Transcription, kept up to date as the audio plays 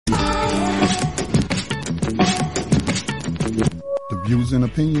views and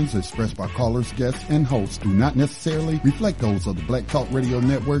opinions expressed by callers, guests, and hosts do not necessarily reflect those of the Black Talk Radio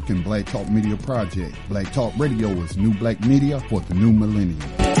Network and Black Talk Media Project. Black Talk Radio is new black media for the new millennium.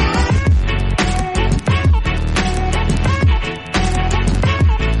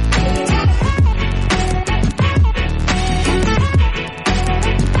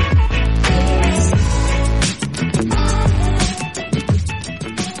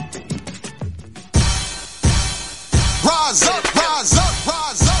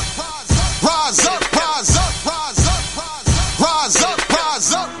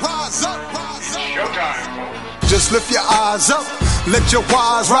 Just lift your eyes up, let your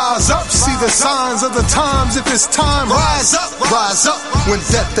wise rise up. See the signs of the times, if it's time, rise up, rise up. When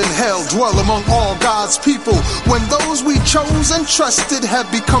death and hell dwell among all God's people, when those we chose and trusted have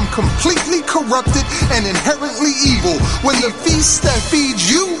become completely corrupted and inherently evil, when the feast that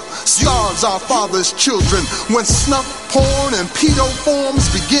feeds you starves our father's children, when snuff, porn, and pedo forms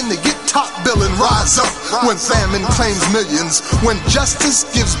begin to get top billing, rise up. When famine claims millions, when justice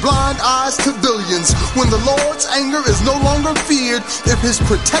gives blind eyes to billions, when the Lord's anger is no longer feared, if his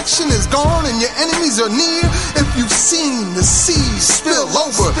protection is gone and your enemies are near, if you've seen the seas spill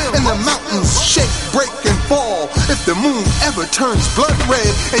over and the mountains shake, break, and fall, if the moon ever turns blood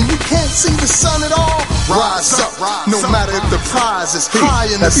red and you can't see the sun at all, rise up. No matter if the prize is high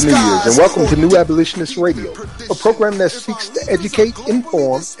in the skies. Happy New Year's and welcome to New Abolitionist Radio, a program that seeks to educate,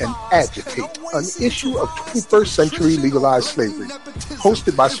 inform, and agitate an issue of 21st century legalized slavery.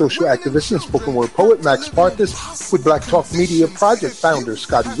 Hosted by social activist and spoken word poet Max Parthas, with Black Talk Media Project founder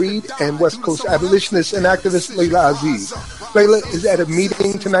Scotty Reed and West Coast abolitionist and activist Layla Aziz. Layla is at a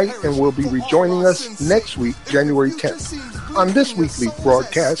meeting tonight and will be rejoining us next week, January 10th. On this weekly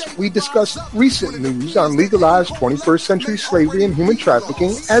broadcast, we discuss recent news on legalized 21st century slavery and human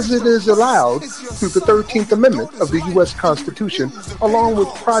trafficking as it is allowed through the 13th Amendment of the U.S. Constitution, along with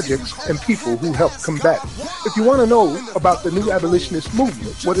projects and people who help combat it. If you want to know about the New Abolitionist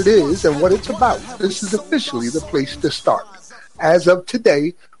Movement, what it is and what it's about, this is officially the place to start. As of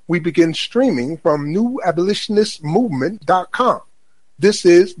today, we begin streaming from newabolitionistmovement.com. This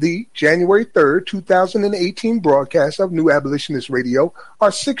is the January 3rd, 2018 broadcast of New Abolitionist Radio, our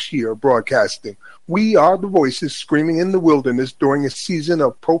 6th year of broadcasting. We are the voices screaming in the wilderness during a season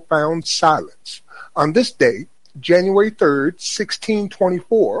of profound silence. On this day, January 3rd,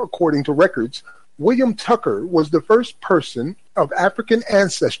 1624, according to records, William Tucker was the first person of African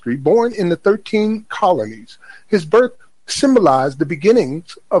ancestry born in the 13 colonies. His birth symbolized the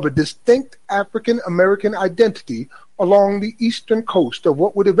beginnings of a distinct African-American identity along the eastern coast of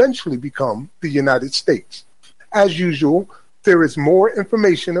what would eventually become the United States. As usual, there is more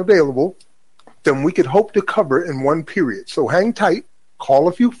information available than we could hope to cover in one period. So hang tight, call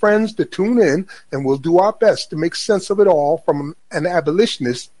a few friends to tune in, and we'll do our best to make sense of it all from an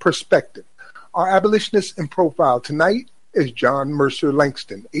abolitionist perspective. Our abolitionist in profile tonight is John Mercer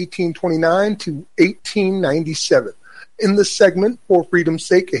Langston, 1829 to 1897. In the segment, For Freedom's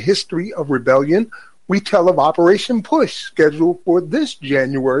Sake, A History of Rebellion, we tell of Operation Push, scheduled for this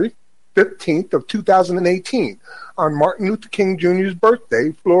January 15th of 2018. On Martin Luther King Jr.'s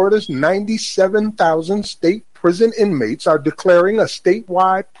birthday, Florida's 97,000 state prison inmates are declaring a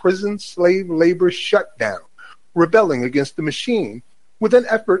statewide prison slave labor shutdown, rebelling against the machine, with an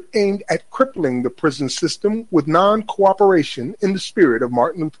effort aimed at crippling the prison system with non-cooperation in the spirit of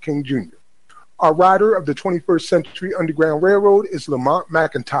Martin Luther King Jr. Our rider of the 21st Century Underground Railroad is Lamont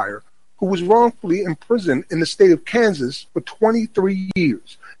McIntyre, who was wrongfully imprisoned in the state of Kansas for 23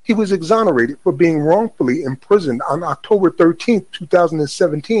 years. He was exonerated for being wrongfully imprisoned on October 13,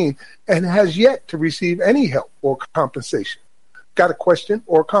 2017, and has yet to receive any help or compensation. Got a question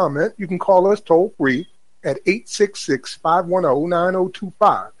or comment? You can call us toll-free at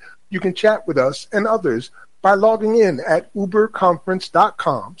 866-510-9025. You can chat with us and others by logging in at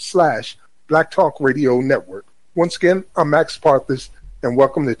uberconference.com/Black Talk Radio Network. Once again, I'm Max Parthas, and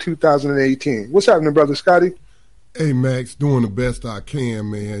welcome to 2018. What's happening, Brother Scotty? Hey, Max, doing the best I can,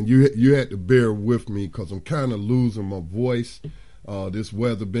 man. You had to bear with me because I'm kind of losing my voice. This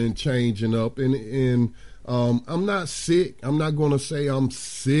weather been changing up, and I'm not sick. I'm not going to say I'm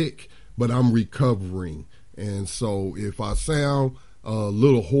sick, but I'm recovering. And so if I sound a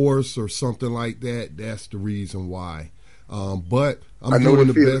little hoarse or something like that, that's the reason why. But I'm doing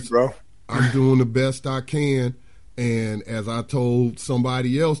the best, bro. I'm doing the best I can. And as I told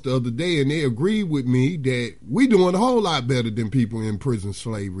somebody else the other day, and they agreed with me, that we doing a whole lot better than people in prison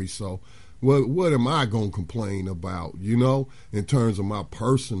slavery. So what am I going to complain about, in terms of my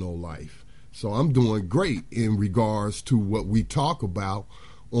personal life? So I'm doing great in regards to what we talk about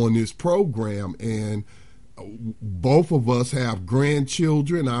on this program. And both of us have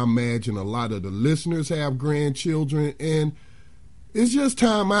grandchildren. I imagine a lot of the listeners have grandchildren, and it's just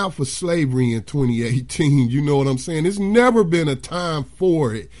time out for slavery in 2018. You know what I'm saying? It's never been a time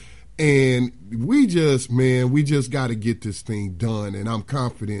for it. And we just got to get this thing done, and I'm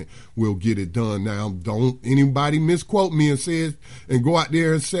confident we'll get it done. Now, don't anybody misquote me and go out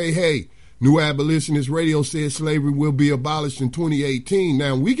there and say, hey, New Abolitionist Radio said slavery will be abolished in 2018.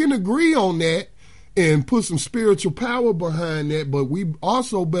 Now, we can agree on that and put some spiritual power behind that, but we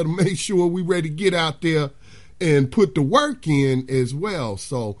also better make sure we're ready to get out there and put the work in as well.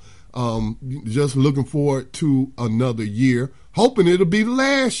 So just looking forward to another year, hoping it'll be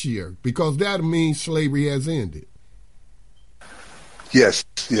last year, because that means slavery has ended. Yes,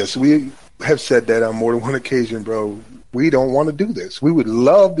 we have said that on more than one occasion, bro. We don't want to do this. We would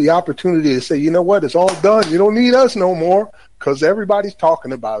love the opportunity to say, you know what, it's all done. You don't need us no more, because everybody's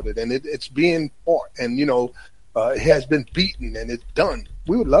talking about it, and it's being fought, and, it has been beaten, and it's done.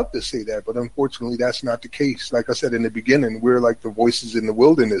 We would love to say that, but unfortunately that's not the case. Like I said in the beginning, we're like the voices in the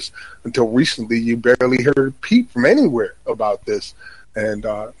wilderness. Until recently, you barely heard a peep from anywhere about this. And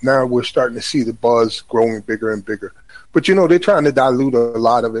now we're starting to see the buzz growing bigger and bigger. But, they're trying to dilute a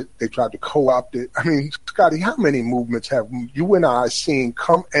lot of it. They tried to co-opt it. I mean, Scotty, how many movements have you and I seen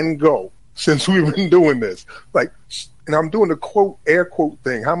come and go since we've been doing this? Like, and I'm doing the quote, air quote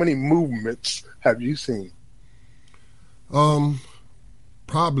thing. How many movements have you seen?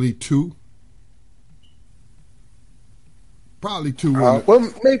 Probably two.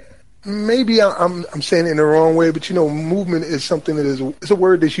 Well, maybe I'm saying it in the wrong way, but movement is something that it's a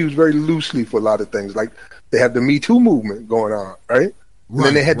word that's used very loosely for a lot of things. Like they have the Me Too movement going on, right? And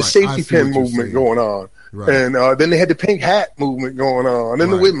then they had the safety pin movement going on. Right. And then they had the pink hat movement going on,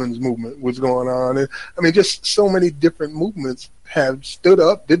 and the women's movement was going on. And I mean, just so many different movements have stood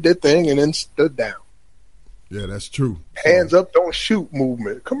up, did their thing, and then stood down. Yeah, that's true. Hands up, don't shoot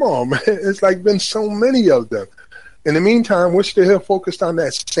movement. Come on, man. It's like been so many of them. In the meantime, we're still here focused on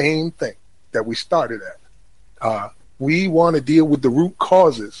that same thing that we started at. We want to deal with the root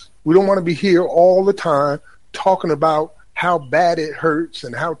causes. We don't want to be here all the time talking about how bad it hurts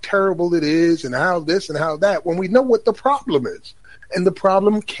and how terrible it is and how this and how that, when we know what the problem is. And the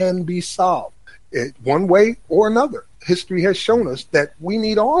problem can be solved one way or another. History has shown us that we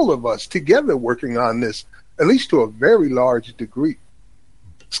need all of us together working on this, at least to a very large degree.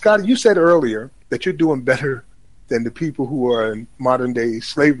 Scotty, you said earlier that you're doing better than the people who are in modern day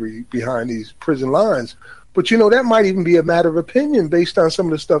slavery behind these prison lines. But that might even be a matter of opinion based on some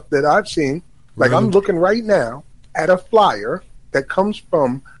of the stuff that I've seen. Like I'm looking right now at a flyer that comes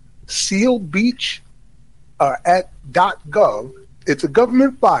from Seal Beach at .gov. It's a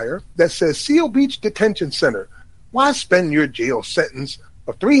government flyer that says Seal Beach Detention Center. Why spend your jail sentence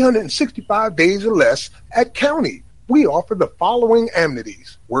of 365 days or less at county? We offer the following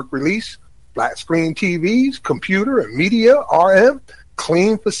amenities: work release, flat screen TVs, computer and media, RM,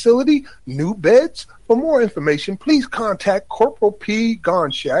 clean facility, new beds. For more information, please contact Corporal P.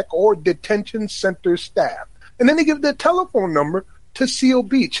 Gonshak or detention center staff. And then they give their telephone number to Seal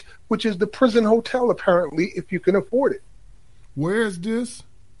Beach, which is the prison hotel, apparently, if you can afford it. Where is this?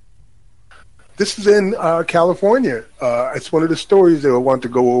 This is in California. It's one of the stories that I want to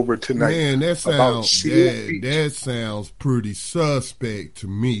go over tonight. Man, that sounds pretty suspect to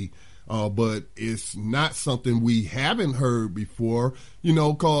me. But it's not something we haven't heard before,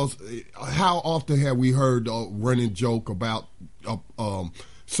 because how often have we heard a running joke about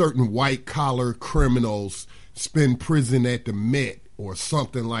certain white-collar criminals spend prison at the Met or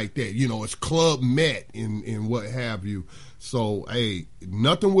something like that? It's Club Met and what have you. So, hey,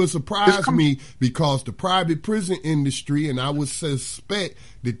 nothing would surprise me, because the private prison industry, and I would suspect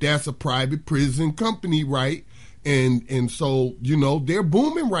that that's a private prison company, right? And so, they're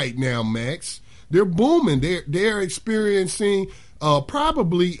booming right now, Max. They're booming. They're experiencing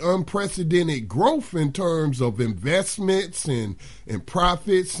probably unprecedented growth in terms of investments and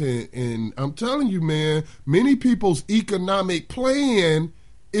profits. And I'm telling you, man, many people's economic plan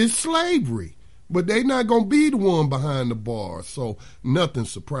is slavery. But they're not going to be the one behind the bars. So nothing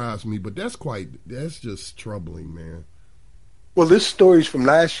surprised me. But that's just troubling, man. Well, this story's from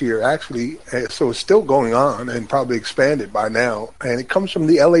last year, actually, so it's still going on and probably expanded by now. And it comes from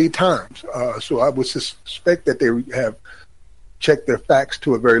the L.A. Times. So I would suspect that they have checked their facts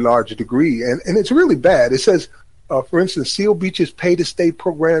to a very large degree. And it's really bad. It says, for instance, Seal Beach's pay-to-stay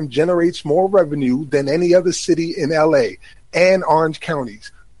program generates more revenue than any other city in L.A. and Orange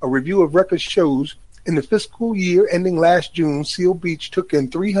counties. A review of records shows in the fiscal year ending last June, Seal Beach took in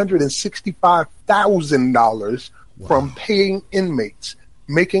 $365,000 from paying inmates.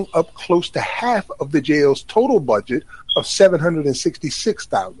 making up close to half of the jail's total budget of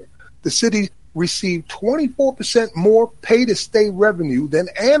 $766,000. The city received 24% more pay-to-stay revenue than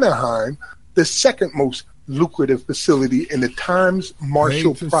Anaheim, the second most lucrative facility in the Times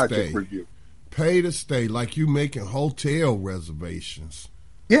Marshall Project review. Pay to stay, like you making hotel reservations.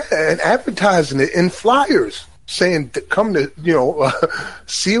 Yeah, and advertising it in flyers saying to come to,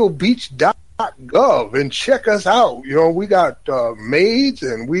 sealbeach.gov and check us out. We got maids,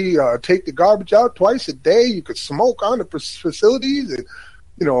 and we take the garbage out twice a day. You could smoke on the facilities, and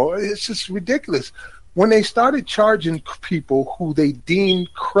it's just ridiculous. When they started charging people who they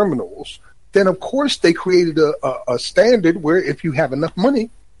deemed criminals, then of course they created a standard where if you have enough money,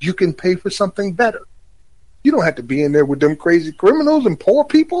 you can pay for something better. You don't have to be in there with them crazy criminals and poor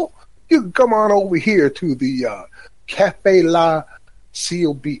people. You can come on over here to the Cafe La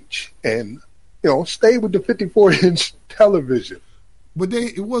Seal Beach and stay with the 54-inch television. But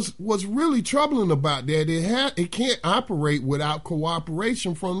what's really troubling about that, it can't operate without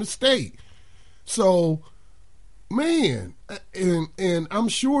cooperation from the state. So, man, and I'm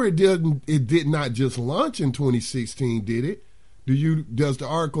sure it did not just launch in 2016, did it? Does the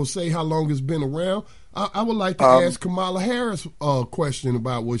article say how long it's been around? I would like to ask Kamala Harris a question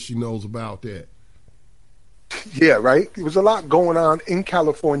about what she knows about that. Yeah, right. There was a lot going on in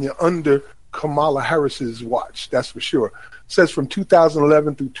California under Kamala Harris's watch, that's for sure. It says from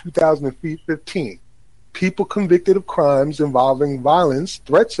 2011 through 2015, people convicted of crimes involving violence,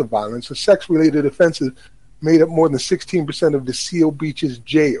 threats of violence, or sex-related offenses made up more than 16% of the Seal Beach's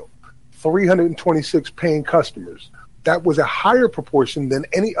jail, 326 paying customers. That was a higher proportion than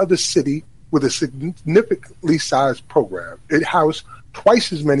any other city with a significantly sized program. It housed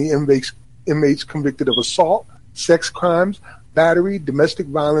twice as many inmates convicted of assault, sex crimes, battery, domestic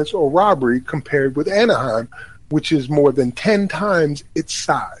violence, or robbery compared with Anaheim, which is more than 10 times its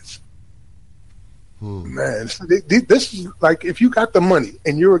size. Man, so this is like if you got the money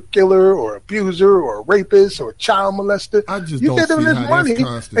and you're a killer or abuser or a rapist or a child molester, you get them this money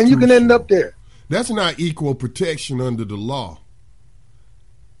and you can end up there. That's not equal protection under the law.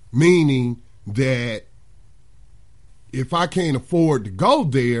 Meaning that if I can't afford to go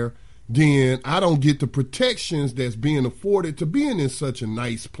there, then I don't get the protections that's being afforded to being in such a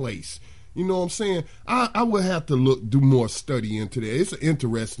nice place. You know what I'm saying? I would have to do more study into that. It's an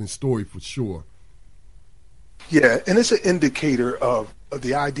interesting story for sure. Yeah, and it's an indicator of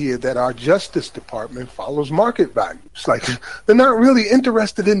the idea that our Justice Department follows market values. Like, they're not really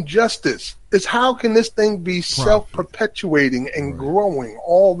interested in justice. It's how can this thing be self-perpetuating and growing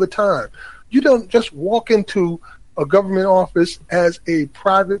all the time? You don't just walk into a government office as a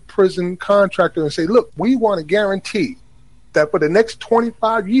private prison contractor and say, look, we want to guarantee that for the next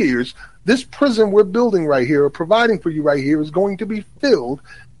 25 years, this prison we're building right here or providing for you right here is going to be filled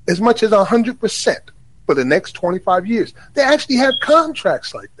as much as 100%. For the next 25 years. They actually have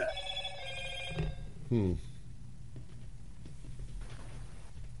contracts like that.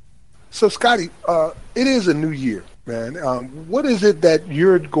 So, Scotty, it is a new year, man. What is it that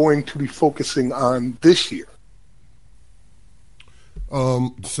you're going to be focusing on this year?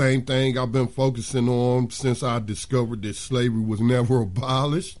 Same thing I've been focusing on since I discovered that slavery was never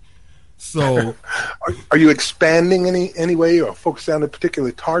abolished. So, are you expanding any way or focusing on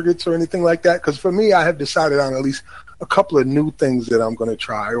particular targets or anything like that? Because for me, I have decided on at least a couple of new things that I'm going to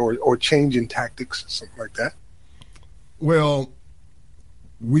try or change in tactics, something like that. Well,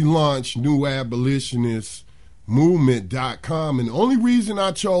 we launched New Abolitionist Movement.com, and the only reason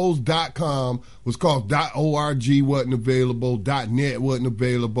I chose .com was because .org wasn't available, .net wasn't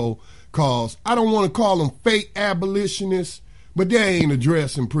available, because I don't want to call them fake abolitionists. But they ain't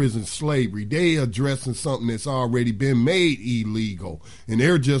addressing prison slavery. They addressing something that's already been made illegal. And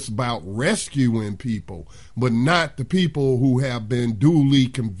they're just about rescuing people, but not the people who have been duly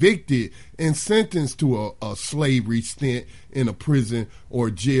convicted and sentenced to a slavery stint in a prison or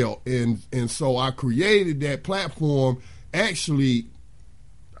jail. And so I created that platform. Actually,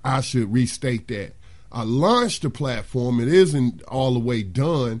 I should restate that. I launched the platform. It isn't all the way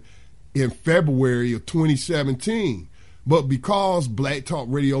done in February of 2017. But because Black Talk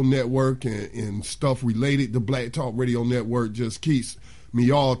Radio Network and stuff related to Black Talk Radio Network just keeps me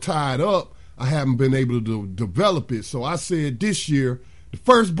all tied up, I haven't been able to develop it. So I said this year, the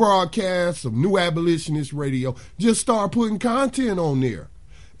first broadcast of New Abolitionist Radio, just start putting content on there.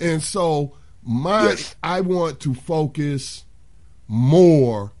 And so I want to focus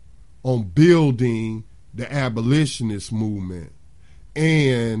more on building the abolitionist movement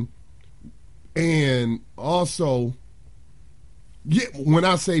and also, when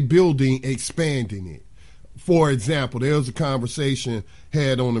I say building, expanding it. for example, there was a conversation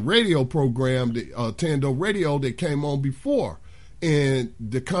had on the radio program, Tando Radio, that came on before. And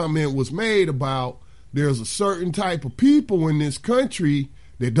the comment was made about there's a certain type of people in this country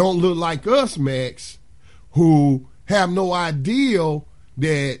that don't look like us, Max, who have no idea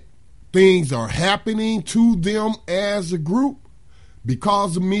that things are happening to them as a group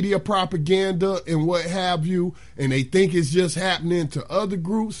because of media propaganda and what have you, and they think it's just happening to other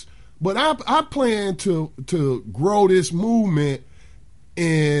groups. But I plan to grow this movement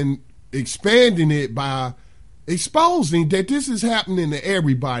and expanding it by exposing that this is happening to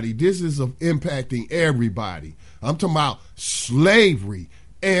everybody. This is impacting everybody. I'm talking about slavery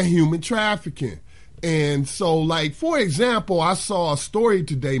and human trafficking. And so, like, for example, I saw a story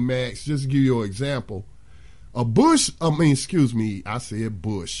today, Max, just to give you an example. A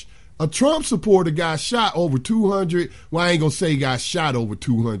Trump supporter got shot over 200, well, I ain't going to say got shot over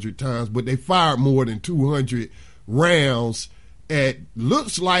 200 times, but they fired more than 200 rounds at,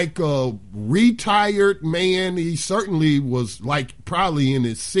 looks like a retired man. He certainly was like probably in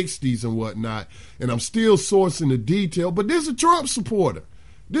his 60s and whatnot, and I'm still sourcing the detail, but this is a Trump supporter.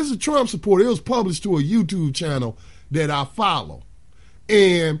 This is a Trump supporter. It was published to a YouTube channel that I follow.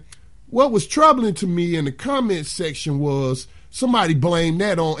 And what was troubling to me in the comment section was somebody blamed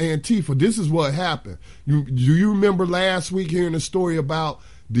that on Antifa. This is what happened. Do you remember last week hearing a story about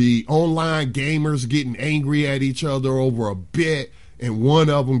the online gamers getting angry at each other over a bet, and one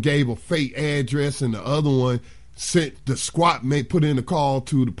of them gave a fake address and the other one sent the squad mate, put in a call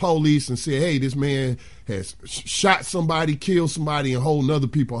to the police and said, hey, this man has shot somebody, killed somebody, and holding other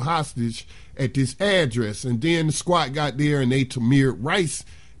people hostage at this address. And then the squad got there and they Tamir Rice,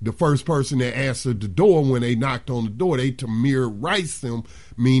 the first person that answered the door when they knocked on the door, they Tamir Rice him,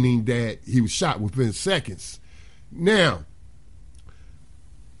 meaning that he was shot within seconds. Now,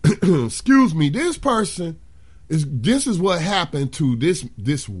 excuse me, this is what happened to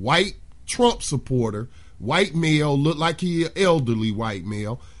this white Trump supporter, white male, looked like he an elderly white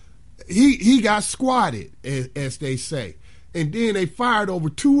male. He got squatted, as they say. And then they fired over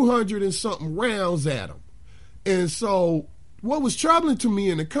 200 and something rounds at him. And so what was troubling to me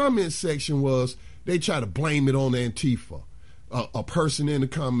in the comment section was they try to blame it on Antifa. A person in the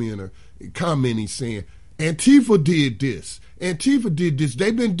commenting saying, Antifa did this. Antifa did this.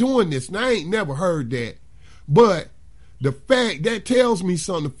 They've been doing this. And I ain't never heard that. But the fact, that tells me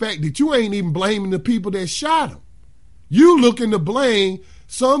something, the fact that you ain't even blaming the people that shot him. You looking to blame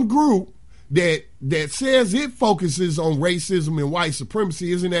some group that says it focuses on racism and white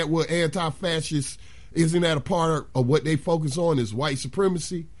supremacy. Isn't that what anti-fascists, isn't that a part of what they focus on is white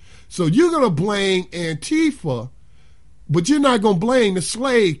supremacy? So you're going to blame Antifa, but you're not going to blame the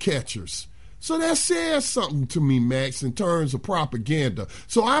slave catchers. So that says something to me, Max, in terms of propaganda.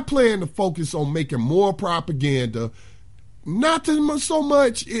 So I plan to focus on making more propaganda, not so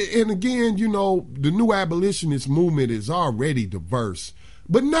much, and again, you know, the new abolitionist movement is already diverse,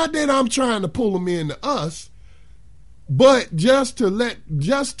 but not that I'm trying to pull them into us, but just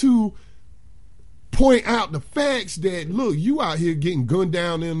to point out the facts that, look, you out here getting gunned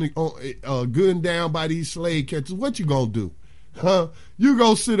down by these slave catchers. What you gonna do? Huh? You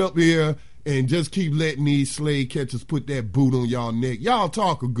gonna sit up here and just keep letting these slave catchers put that boot on y'all neck? Y'all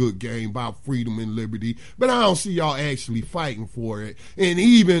talk a good game about freedom and liberty, but I don't see y'all actually fighting for it. And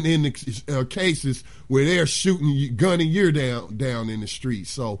even in the cases where they're shooting, gunning you down in the street.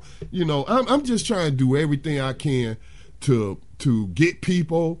 So, you know, I'm just trying to do everything I can to get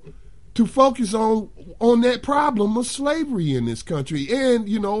people to focus on that problem of slavery in this country. And,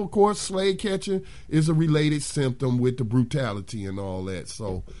 you know, of course, slave catching is a related symptom with the brutality and all that.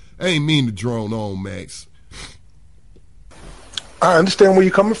 So I ain't mean to drone on, Max. I understand where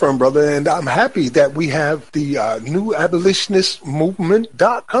you're coming from, brother, and I'm happy that we have the new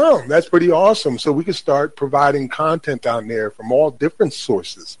abolitionistmovement.com. That's pretty awesome. So we can start providing content on there from all different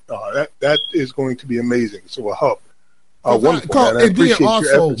sources. That is going to be amazing. So a hub. Wonderful, man. I appreciate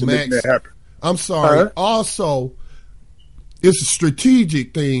your efforts to make that happen. I'm sorry. Also, it's a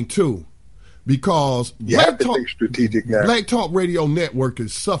strategic thing, too, because Black Talk Radio Network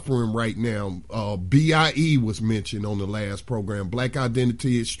is suffering right now. BIE was mentioned on the last program, Black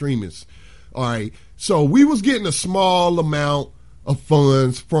Identity Extremists. All right. So we was getting a small amount of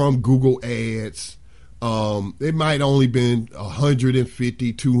funds from Google Ads. It might only been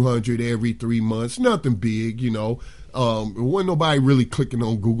 150, 200 every 3 months. Nothing big, you know. Wasn't nobody really clicking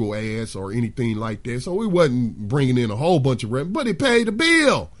on Google Ads or anything like that. So we wasn't bringing in a whole bunch of revenue, but it paid the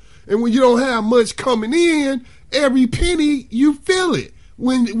bill. And when you don't have much coming in, every penny, you feel it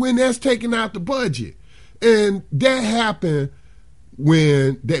when that's taken out the budget. And that happened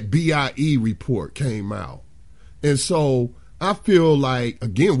when that BIE report came out. And so I feel like,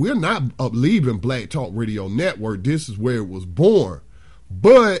 again, we're not leaving Black Talk Radio Network. This is where it was born.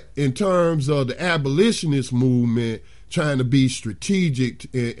 But in terms of the abolitionist movement trying to be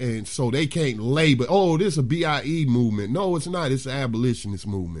strategic, and so they can't label, oh, this is a BIE movement. No, it's not. It's an abolitionist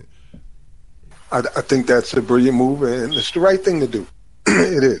movement. I think that's a brilliant move, and it's the right thing to do.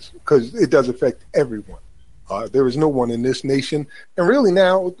 It is, because it does affect everyone. There is no one in this nation, and really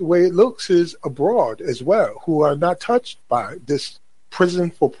now the way it looks is abroad as well, who are not touched by this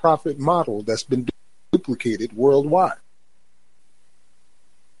prison for profit model that's been duplicated worldwide.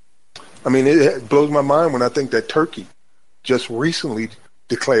 I mean, it blows my mind when I think that Turkey just recently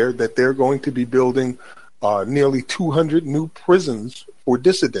declared that they're going to be building nearly 200 new prisons for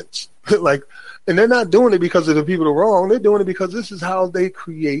dissidents. And they're not doing it because of the people who are wrong. They're doing it because this is how they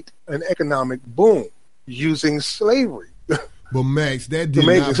create an economic boom, using slavery. But Max, that did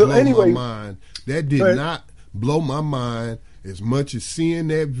not blow my mind. That did not blow my mind as much as seeing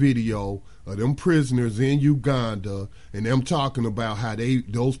that video of them prisoners in Uganda and them talking about how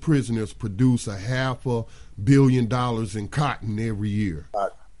those prisoners produce $500 million in cotton every year.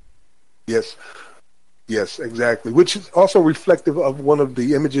 Yes, exactly. Which is also reflective of one of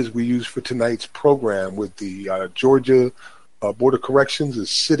the images we used for tonight's program, with the Georgia Board of Corrections is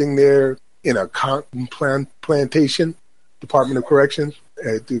sitting there in a cotton plantation, Department of Corrections.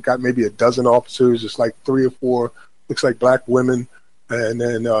 They got maybe a dozen officers. It's like 3 or 4, looks like black women. And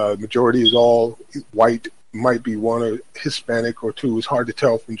then majority is all white, might be one or Hispanic or two. It's hard to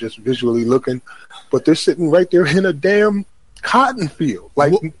tell from just visually looking. But they're sitting right there in a damn cotton field.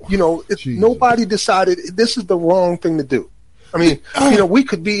 Nobody decided this is the wrong thing to do. I mean, we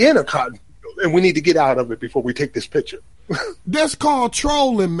could be in a cotton field and we need to get out of it before we take this picture. That's called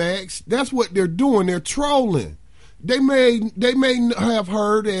trolling, Max. That's what they're doing. They're trolling. They may have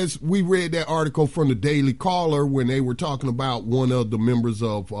heard, as we read that article from the Daily Caller when they were talking about one of the members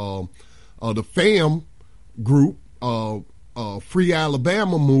of the FAM group, Free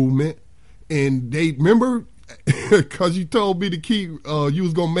Alabama movement, and they remember because you told me to keep you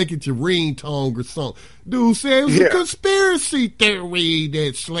was gonna make it your ringtone or something. Dude said it was a conspiracy theory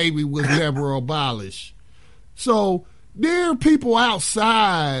that slavery was never abolished. So there are people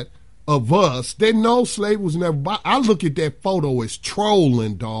outside of us that know slavery was never abolished. I look at that photo as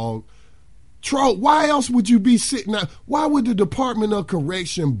trolling, dog. Why else would you be sitting out? Why would the Department of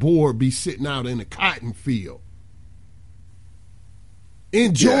Correction board be sitting out in a cotton field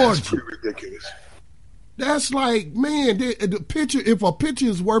in Georgia? Yeah, that's pretty ridiculous. That's like, man, the picture. If a picture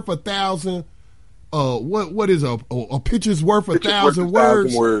is worth 1,000, what is a picture's worth 1,000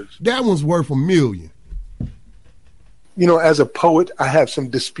 words? That one's worth 1,000,000. As a poet, I have some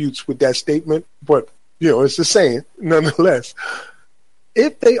disputes with that statement, but it's the saying nonetheless.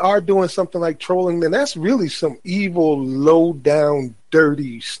 If they are doing something like trolling, then that's really some evil, low down,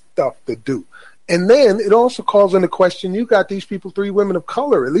 dirty stuff to do. And then it also calls into question, you got these people, 3 women of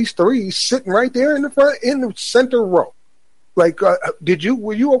color, at least 3, sitting right there in the front, in the center row. Like,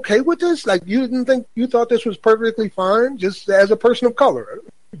 were you okay with this? Like, you thought this was perfectly fine, just as a person of color?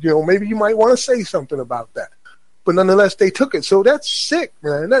 Maybe you might want to say something about that. But nonetheless, they took it. So that's sick,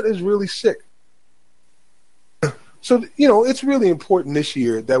 man. That is really sick. So, it's really important this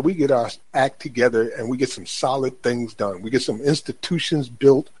year that we get our act together and we get some solid things done. We get some institutions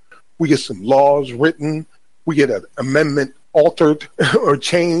built. We get some laws written. We get an amendment altered or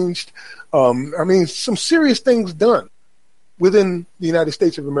changed. Some serious things done within the United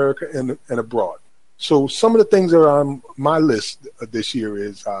States of America and abroad. So some of the things that are on my list this year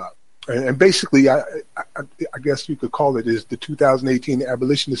is, and basically, I guess you could call it, is the 2018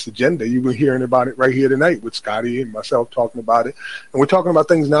 abolitionist agenda. You've been hearing about it right here tonight with Scotty and myself talking about it. And we're talking about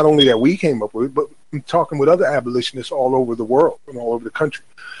things not only that we came up with, but I'm talking with other abolitionists all over the world and all over the country.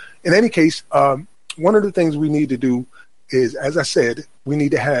 In any case, one of the things we need to do is, as I said, we need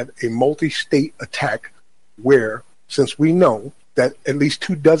to have a multi-state attack where, since we know that at least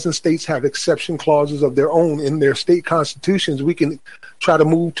 24 states have exception clauses of their own in their state constitutions, we can try to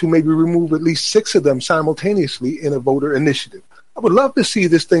move to maybe remove at least 6 of them simultaneously in a voter initiative. I would love to see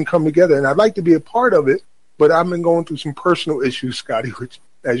this thing come together, and I'd like to be a part of it, but I've been going through some personal issues, Scotty, which,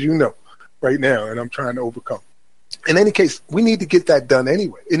 as you know, right now, and I'm trying to overcome. In any case, we need to get that done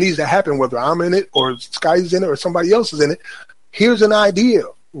anyway. It needs to happen whether I'm in it or Scotty's in it or somebody else is in it. Here's an idea.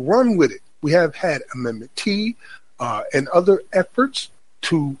 Run with it. We have had Amendment T and other efforts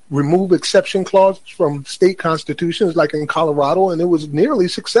to remove exception clauses from state constitutions, like in Colorado, and it was nearly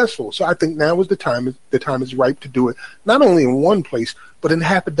successful. So I think now is the time. The time is ripe to do it, not only in one place, but in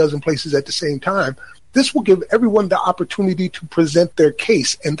half a dozen places at the same time. This will give everyone the opportunity to present their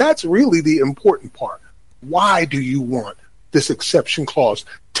case, and that's really the important part. Why do you want this exception clause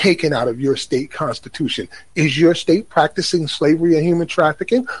taken out of your state constitution? Is your state practicing slavery and human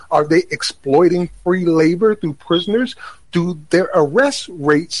trafficking? Are they exploiting free labor through prisoners? Do their arrest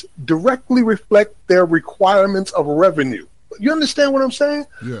rates directly reflect their requirements of revenue? You understand what I'm saying?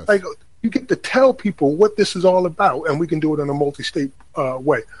 Yes. Like, you get to tell people what this is all about, and we can do it in a multi-state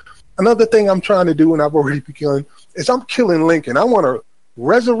way. Another thing I'm trying to do, and I've already begun, is I'm killing Lincoln. I want to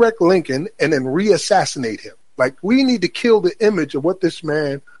resurrect Lincoln and then reassassinate him. Like, we need to kill the image of what this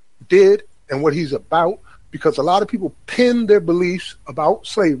man did and what he's about, because a lot of people pin their beliefs about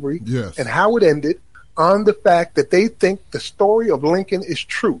slavery and how it ended on the fact that they think the story of Lincoln is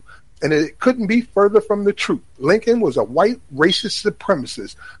true. And it couldn't be further from the truth. Lincoln was a white racist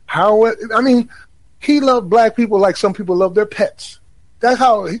supremacist. He loved black people like some people love their pets. That's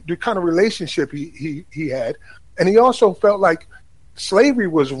the kind of relationship he had. And he also felt like slavery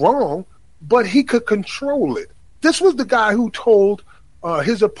was wrong, but he could control it. This was the guy who told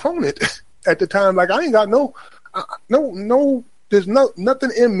his opponent at the time, like, I ain't got there's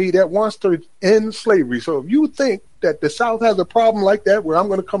nothing in me that wants to end slavery. So if you think that the South has a problem like that, where I'm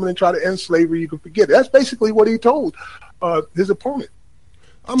going to come in and try to end slavery, you can forget it. That's basically what he told his opponent.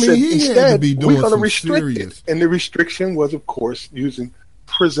 I mean, he instead, had to be doing we're going to some restrict serious. it. And the restriction was, of course, using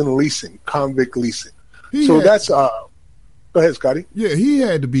prison leasing, convict leasing. That's go ahead, Scotty. Yeah, he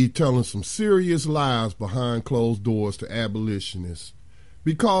had to be telling some serious lies behind closed doors to abolitionists,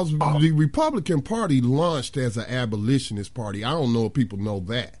 because the Republican Party launched as an abolitionist party. I don't know if people know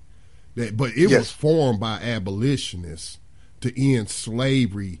that but it was formed by abolitionists to end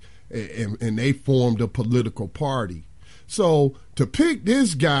slavery, and they formed a political party. So to pick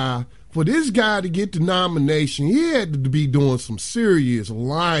this guy, for this guy to get the nomination, he had to be doing some serious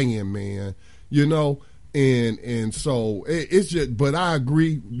lying, man, and so it's just, but I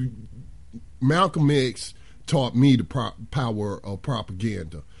agree, Malcolm X taught me the power of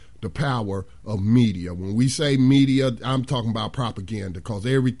propaganda, the power of media. When we say media, I'm talking about propaganda, because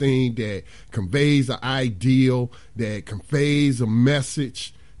everything that conveys an ideal, that conveys a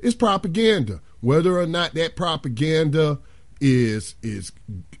message, is propaganda. Whether or not that propaganda is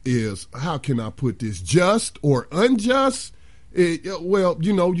how can I put this, just or unjust,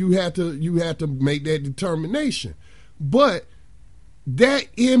 you have to make that determination. But that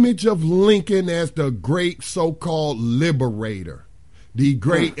image of Lincoln as the great so-called liberator, the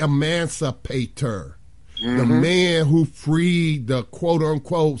great emancipator, the man who freed the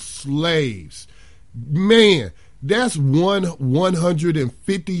quote-unquote slaves, man, that's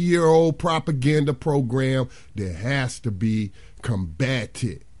 150-year-old propaganda program that has to be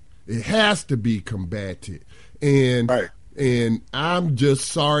combated. It has to be combated. And I'm just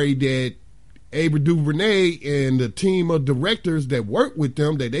sorry that Ava DuVernay and the team of directors that worked with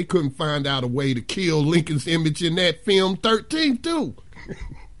them, that they couldn't find out a way to kill Lincoln's image in that film 13 too.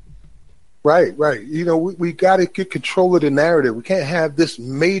 Right. We got to get control of the narrative. We can't have this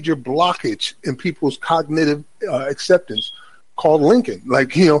major blockage in people's cognitive acceptance called Lincoln.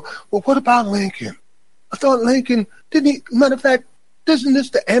 Like, well, what about Lincoln? I thought Lincoln, matter of fact, isn't this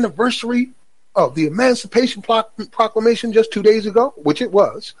the anniversary of the Emancipation Proclamation just 2 days ago, which it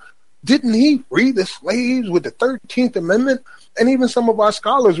was? Didn't he free the slaves with the 13th Amendment? And even some of our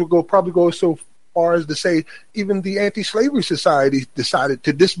scholars would probably go so far as to say even the Anti-Slavery Society decided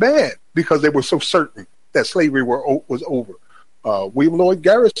to disband because they were so certain that slavery was over. William Lloyd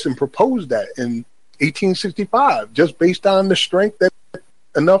Garrison proposed that in 1865, just based on the strength that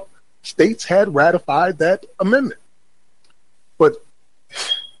enough states had ratified that amendment. But,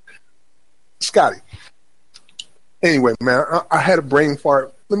 Scotty, anyway, man, I had a brain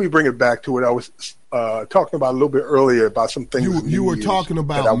fart. Let me bring it back to what I was talking about a little bit earlier about some things. You were talking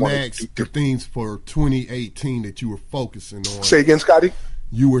about, Max, the things for 2018 that you were focusing on. Say again, Scotty?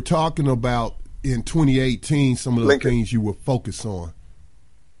 You were talking about in 2018 some of the things you were focused on.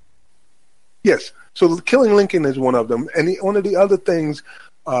 Yes. So killing Lincoln is one of them. And one of the other things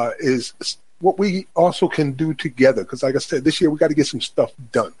is what we also can do together. Because like I said, this year we got to get some stuff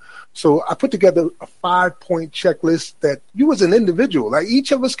done. So I put together a 5-point checklist that you as an individual, like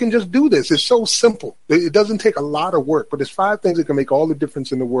each of us can just do this. It's so simple. It doesn't take a lot of work, but there's 5 things that can make all the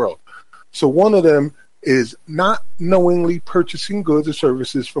difference in the world. So one of them is not knowingly purchasing goods or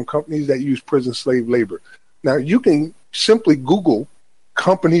services from companies that use prison slave labor. Now, you can simply Google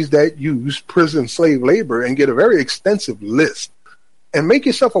companies that use prison slave labor and get a very extensive list and make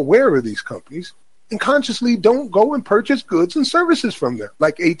yourself aware of these companies. And consciously don't go and purchase goods and services from them,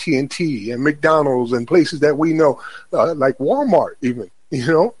 like AT&T and McDonald's and places that we know, like Walmart even,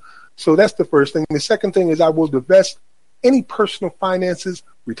 So that's the first thing. The second thing is I will divest any personal finances,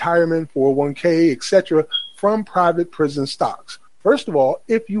 retirement, 401k, etc., from private prison stocks. First of all,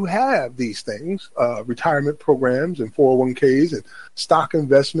 if you have these things, retirement programs and 401ks and stock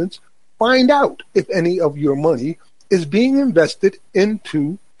investments, find out if any of your money is being invested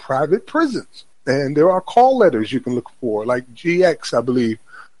into private prisons. And there are call letters you can look for, like GX, I believe,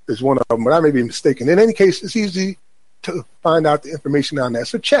 is one of them, but I may be mistaken. In any case, it's easy to find out the information on that.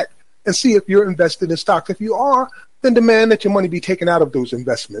 So check and see if you're invested in stocks. If you are, then demand that your money be taken out of those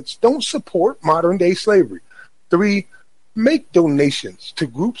investments. Don't support modern-day slavery. 3, make donations to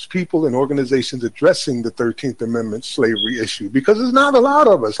groups, people, and organizations addressing the 13th Amendment slavery issue, because there's not a lot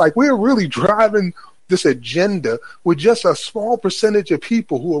of us. Like, we're really driving this agenda with just a small percentage of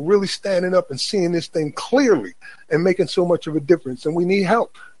people who are really standing up and seeing this thing clearly and making so much of a difference. And we need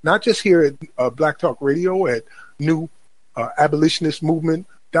help, not just here at Black Talk Radio, at New Abolitionist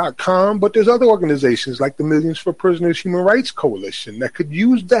Movement.com, but there's other organizations like the Millions for Prisoners Human Rights Coalition that could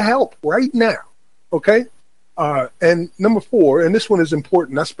use the help right now. Okay? And number 4, and this one is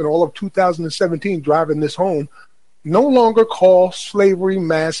important, I spent all of 2017 driving this home, no longer call slavery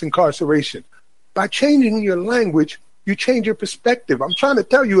mass incarceration. By changing your language, you change your perspective. I'm trying to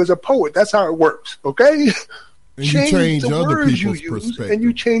tell you as a poet, that's how it works, okay? And change the other people's perspective. And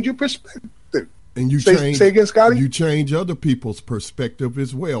you change your perspective. And you say again, Scotty? You change other people's perspective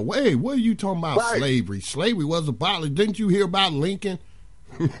as well. Hey, what are you talking about? Right. Slavery? Slavery was abolished. Didn't you hear about Lincoln?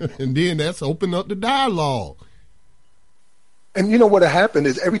 And then that's opened up the dialogue. And you know what happened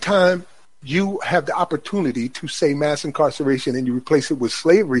is every time you have the opportunity to say mass incarceration and you replace it with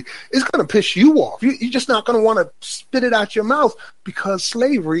slavery, it's going to piss you off. You're just not going to want to spit it out your mouth because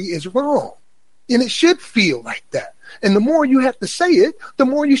slavery is wrong. And it should feel like that. And the more you have to say it, the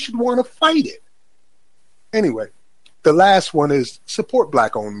more you should want to fight it. Anyway, the last one is support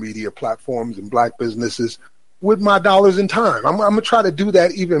Black-owned media platforms and Black businesses with my dollars and time. I'm going to try to do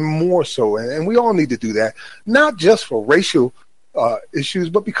that even more so. And we all need to do that, not just for racial issues,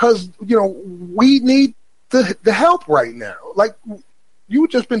 but because, we need the help right now. Like, you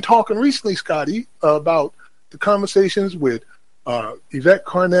just been talking recently, Scotty, about the conversations with Yvette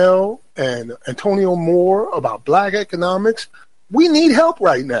Carnell and Antonio Moore about Black economics. We need help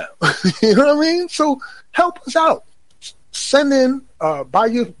right now. You know what I mean? So help us out. Send in, buy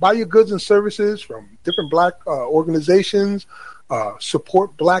your goods and services from different Black organizations.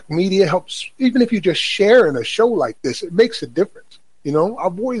 Support Black media. Helps, even if you just share in a show like this, it makes a difference. Our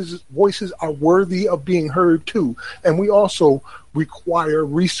voices are worthy of being heard too, and we also require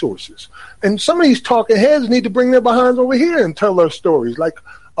resources. And some of these talking heads need to bring their behinds over here and tell their stories, like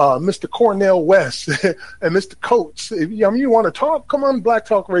Mr. Cornell West and Mr. Coates. If you want to talk, come on Black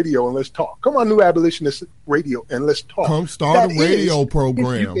Talk Radio and let's talk. Come on New Abolitionist Radio and let's talk. Come start a radio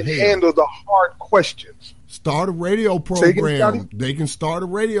program. You can handle the hard questions. Start a radio program. They can start a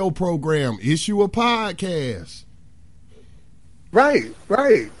radio program. Issue a podcast. Right.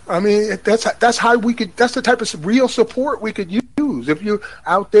 I mean, that's how we could. That's the type of real support we could use. If you're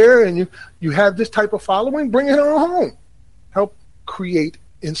out there and you have this type of following, bring it on home. Help create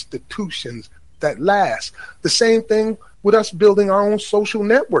institutions that last. The same thing with us building our own social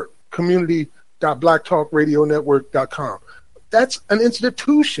network, community.blacktalkradionetwork.com. That's an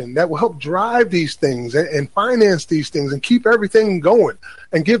institution that will help drive these things and finance these things and keep everything going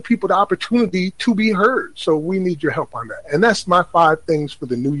and give people the opportunity to be heard. So we need your help on that. And that's my 5 things for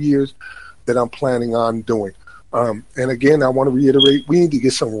the New Year's that I'm planning on doing. And again, I want to reiterate, we need to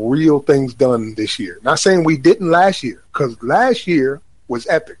get some real things done this year. Not saying we didn't last year, because last year was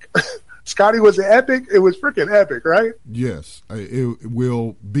epic. Scotty, was it epic? It was freaking epic, right? Yes. It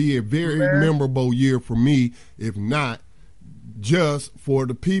will be a very memorable year for me, if not just for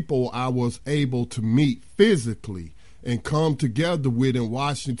the people I was able to meet physically and come together with in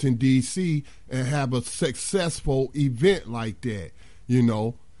Washington, D.C. and have a successful event like that,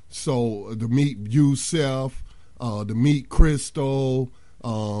 So to meet Yusef, to meet Crystal,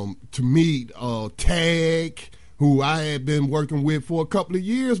 to meet Tag, who I had been working with for a couple of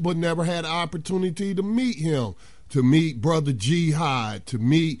years but never had an opportunity to meet him, to meet Brother Jihad, to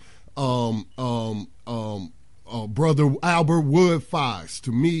meet Brother Albert Woodfox,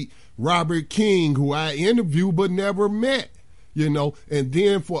 to meet Robert King, who I interviewed but never met, and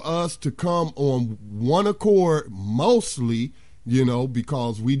then for us to come on one accord mostly,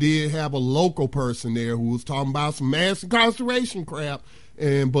 because we did have a local person there who was talking about some mass incarceration crap,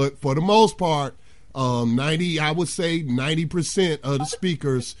 but for the most part, 90% of the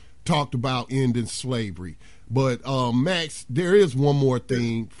speakers talked about ending slavery. But Max, there is one more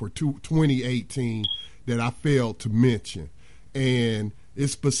thing for 2018 that I failed to mention, and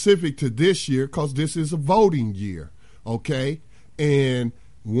it's specific to this year because this is a voting year. okay? And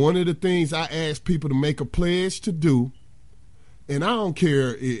one of the things I ask people to make a pledge to do, and I don't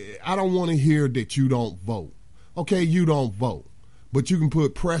care, I don't want to hear that you don't vote. Okay, you don't vote. But you can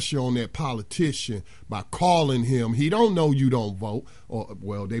put pressure on that politician by calling him. He don't know you don't vote, or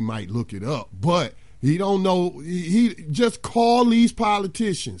well, they might look it up, but he don't know. He just call these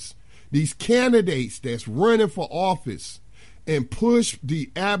politicians, these candidates that's running for office, and push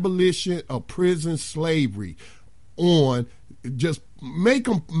the abolition of prison slavery on. Just make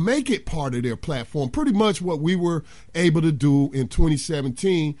it part of their platform. Pretty much what we were able to do in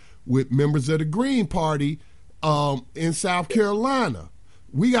 2017 with members of the Green Party. In South Carolina,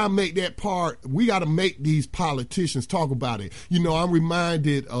 we got to make that part. We got to make these politicians talk about it. You know, I'm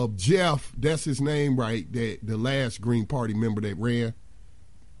reminded of Jeff. That's his name, right? That the last Green Party member that ran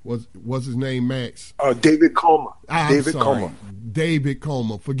was his name Max? David Comer. David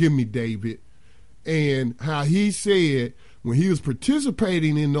Comer. Forgive me, David. And how he said when he was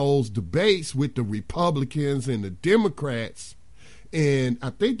participating in those debates with the Republicans and the Democrats, and I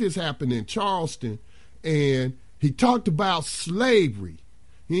think this happened in Charleston. And he talked about slavery.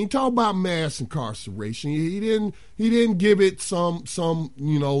 He didn't talk about mass incarceration. He didn't give it some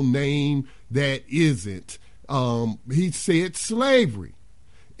name that isn't. He said slavery.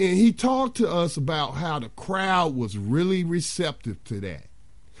 And he talked to us about how the crowd was really receptive to that.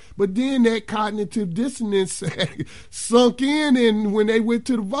 But then that cognitive dissonance sunk in, and when they went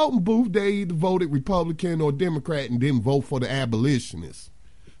to the voting booth, they either voted Republican or Democrat and didn't vote for the abolitionists.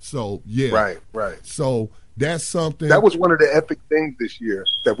 So, yeah. Right. So that's something. That was one of the epic things this year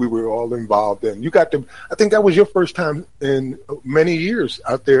that we were all involved in. I think that was your first time in many years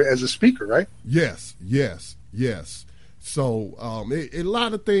out there as a speaker, right? Yes. So a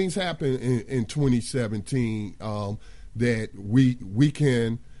lot of things happened in 2017 that we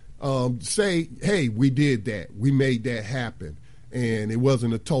can say, hey, we did that. We made that happen. And it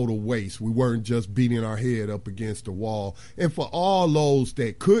wasn't a total waste. We weren't just beating our head up against the wall. And for all those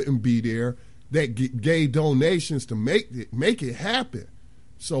that couldn't be there, that gave donations to make it happen.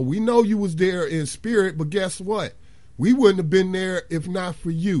 So we know you was there in spirit, but guess what? We wouldn't have been there if not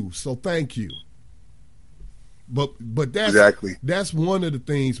for you. So thank you. But that's one of the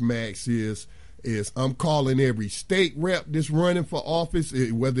things, Max, is I'm calling every state rep that's running for office,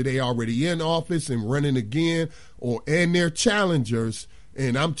 whether they already in office and running again, and their challengers,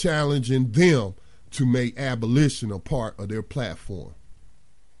 and I'm challenging them to make abolition a part of their platform.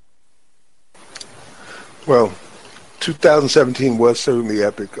 Well, 2017 was certainly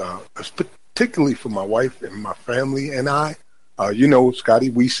epic, particularly for my wife and my family and I. Scotty,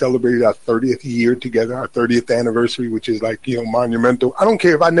 we celebrated our 30th year together, our 30th anniversary, which is monumental. I don't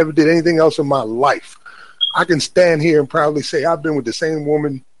care if I never did anything else in my life. I can stand here and proudly say I've been with the same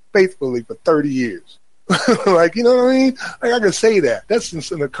woman faithfully for 30 years. You know what I mean? I can say that. That's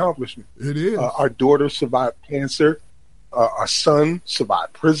an accomplishment. It is. Our daughter survived cancer. Our son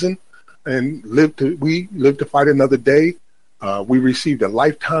survived prison and we lived to fight another day. We received a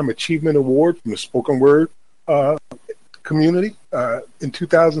Lifetime Achievement Award from the spoken word community in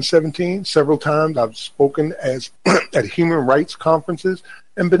 2017. Several times I've spoken at human rights conferences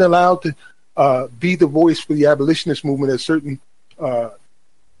and been allowed to be the voice for the abolitionist movement at certain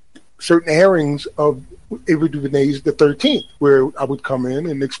airings of Ava DuVernay's The 13th, where I would come in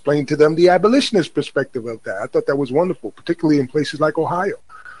and explain to them the abolitionist perspective of that. I thought that was wonderful, particularly in places like Ohio.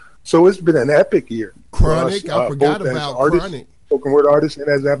 So it's been an epic year. Chronic, I forgot about artists, Chronic. Spoken word artists and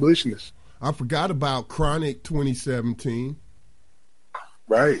as abolitionists. I forgot about Chronic 2017.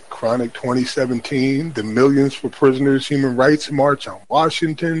 Right. Chronic 2017, the Millions for Prisoners Human Rights March on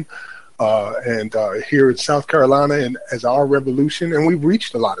Washington, and here in South Carolina and as our revolution. And we've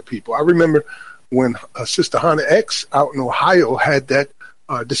reached a lot of people. I remember when Sister Hannah X out in Ohio had that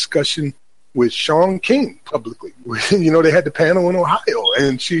discussion with Shaun King publicly. They had the panel in Ohio,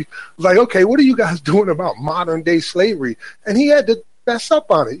 and she was like, okay, what are you guys doing about modern day slavery? And he had to fess up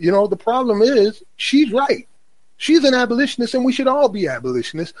on it. The problem is she's right. She's an abolitionist, and we should all be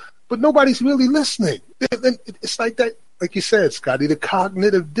abolitionists, but nobody's really listening. It's like that, like you said, Scotty, the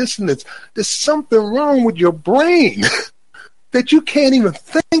cognitive dissonance. There's something wrong with your brain that you can't even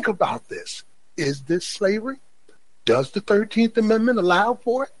think about this. Is this slavery? Does the 13th Amendment allow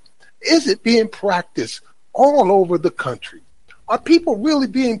for it? Is it being practiced all over the country? Are people really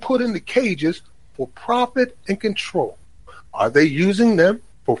being put into cages for profit and control? Are they using them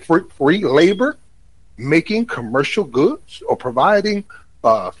for free labor, making commercial goods, or providing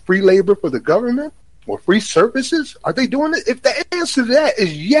free labor for the government or free services? Are they doing it? If the answer to that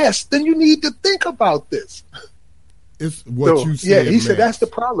is yes, then you need to think about this. It's what you said. Yeah, he said that's the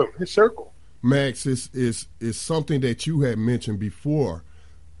problem. His circle. Max, is something that you had mentioned before,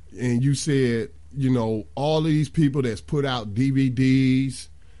 and you said, all of these people that's put out DVDs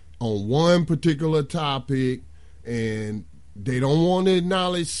on one particular topic, and they don't want to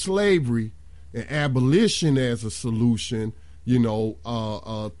acknowledge slavery and abolition as a solution,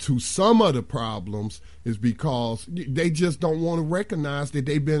 to some of the problems, is because they just don't want to recognize that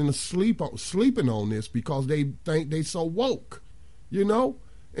they've been sleeping on this because they think they so woke,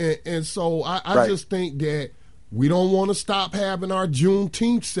 And so I just think that we don't want to stop having our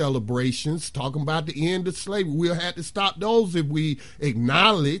Juneteenth celebrations, talking about the end of slavery. We'll have to stop those if we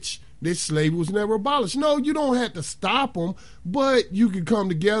acknowledge that slavery was never abolished. No, you don't have to stop them, but you can come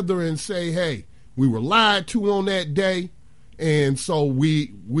together and say, hey, we were lied to on that day. And so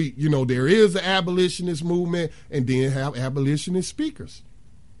we there is an abolitionist movement, and then have abolitionist speakers.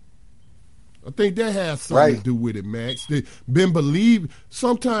 I think that has something to do with it, Max.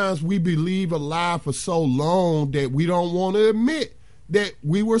 Sometimes we believe a lie for so long that we don't want to admit that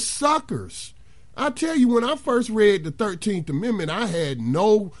we were suckers. I tell you, when I first read the 13th Amendment, I had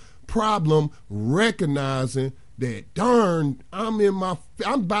no problem recognizing that, darn, I'm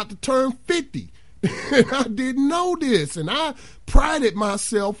about to turn 50. And I didn't know this, and I prided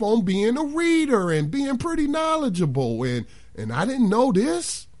myself on being a reader and being pretty knowledgeable, and I didn't know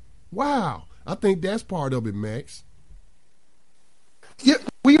this. Wow. I think that's part of it, Max. Yeah,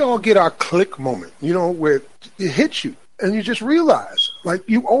 we all get our click moment, where it hits you and you just realize, like,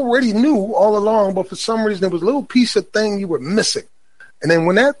 you already knew all along, but for some reason there was a little piece of thing you were missing. And then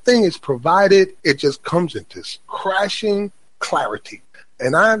when that thing is provided, it just comes into this crashing clarity.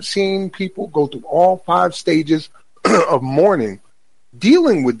 And I've seen people go through all 5 stages of mourning,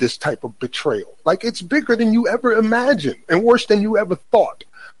 dealing with this type of betrayal. Like, it's bigger than you ever imagined and worse than you ever thought.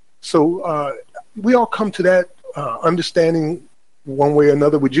 So we all come to that understanding one way or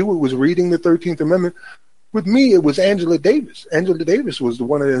another. With you, it was reading the 13th Amendment. With me, it was Angela Davis. Angela Davis was the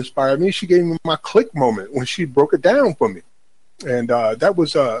one that inspired me. She gave me my click moment when she broke it down for me. And that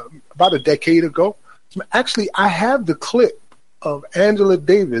was about a decade ago. Actually, I have the clip of Angela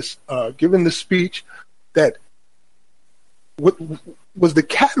Davis giving the speech that was the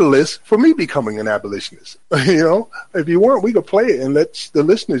catalyst for me becoming an abolitionist. If you weren't, we could play it and let the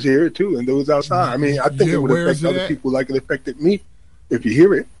listeners hear it too, and those outside. I mean, I think it would affect other people like it affected me if you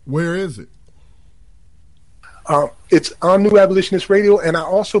hear it. Where is it? It's on New Abolitionist Radio, and I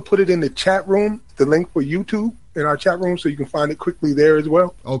also put it in the chat room, the link for YouTube in our chat room, so you can find it quickly there as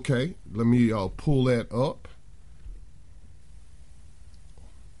well. Okay, let me pull that up.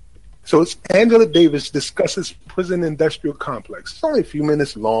 So it's Angela Davis discusses prison industrial complex. It's only a few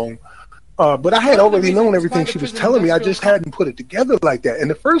minutes long, but I had already known everything she was telling me. I just hadn't put it together like that. And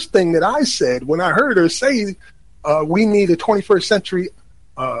the first thing that I said when I heard her say we need a 21st century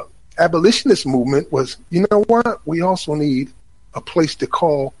abolitionist movement was, you know what? We also need a place to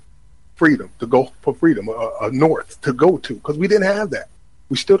call freedom, to go for freedom, a north to go to, because we didn't have that.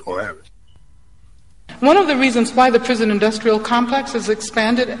 We still don't have it. One of the reasons why the prison industrial complex has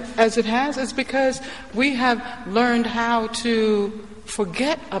expanded as it has is because we have learned how to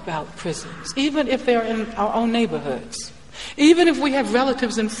forget about prisons, even if they're in our own neighborhoods, even if we have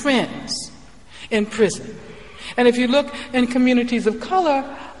relatives and friends in prison. And if you look in communities of color,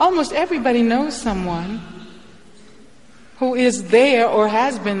 almost everybody knows someone who is there or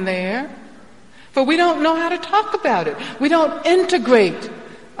has been there, but we don't know how to talk about it. We don't integrate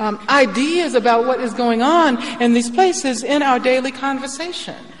ideas about what is going on in these places in our daily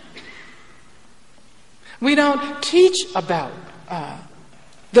conversation. We don't teach about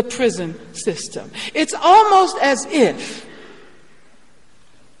the prison system. It's almost as if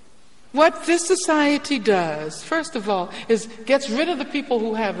what this society does, first of all, is gets rid of the people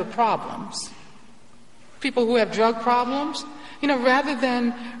who have the problems, people who have drug problems, rather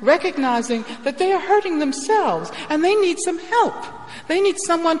than recognizing that they are hurting themselves and they need some help. They need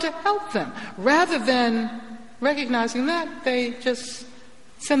someone to help them. Rather than recognizing that, they just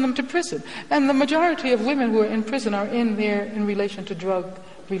send them to prison. And the majority of women who are in prison are in there in relation to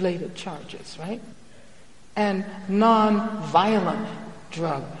drug-related charges, right? And non-violent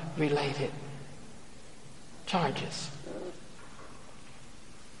drug-related charges.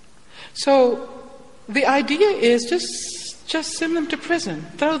 So the idea is just send them to prison,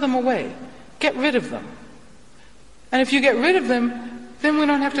 throw them away, get rid of them. And if you get rid of them, then we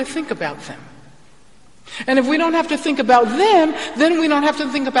don't have to think about them. And if we don't have to think about them, then we don't have to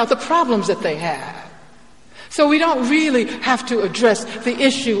think about the problems that they have. So we don't really have to address the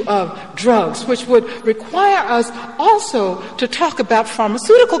issue of drugs, which would require us also to talk about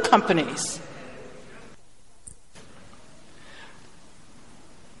pharmaceutical companies.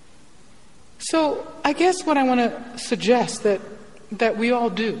 So I guess what I want to suggest that we all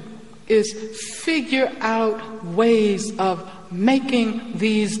do is figure out ways of making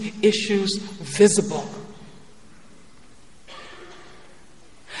these issues visible.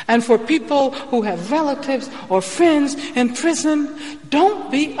 And for people who have relatives or friends in prison,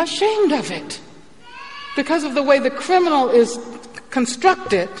 don't be ashamed of it. Because of the way the criminal is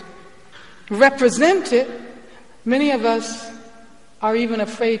constructed, represented, many of us are even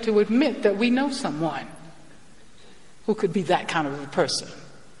afraid to admit that we know someone who could be that kind of a person.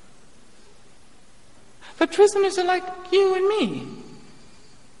 But prisoners are like you and me.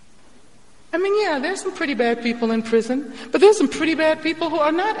 I mean, yeah, there's some pretty bad people in prison, but there's some pretty bad people who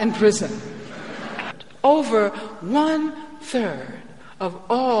are not in prison. Over 1/3 of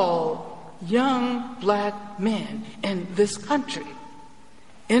all young black men in this country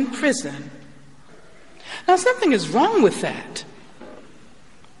in prison. Now, something is wrong with that.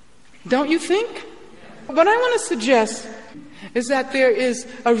 Don't you think? What I want to suggest is that there is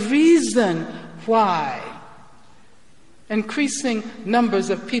a reason why increasing numbers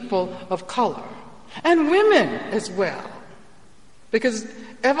of people of color, and women as well, because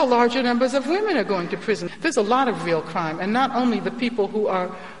ever larger numbers of women are going to prison. There's a lot of real crime, and not only the people who are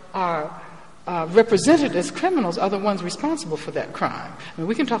represented as criminals are the ones responsible for that crime. I mean,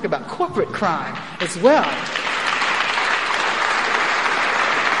 we can talk about corporate crime as well.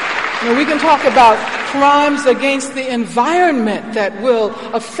 We can talk about crimes against the environment that will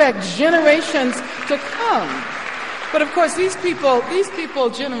affect generations to come. But of course, these people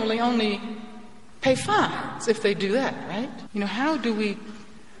generally only pay fines if they do that, right? How do we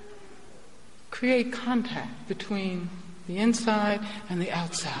create contact between the inside and the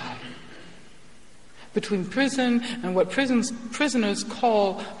outside? Between prison and what prisoners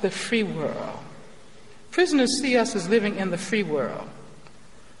call the free world. Prisoners see us as living in the free world.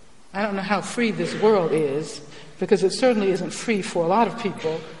 I don't know how free this world is, because it certainly isn't free for a lot of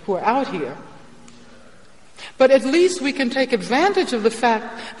people who are out here. But at least we can take advantage of the fact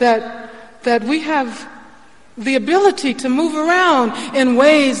that we have the ability to move around in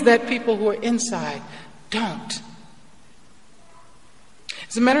ways that people who are inside don't.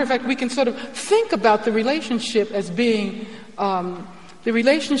 As a matter of fact, we can sort of think about the relationship as being the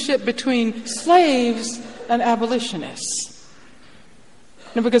relationship between slaves and abolitionists.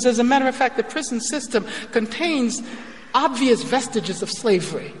 Because as a matter of fact, the prison system contains obvious vestiges of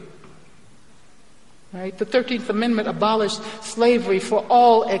slavery. Right? The 13th Amendment abolished slavery for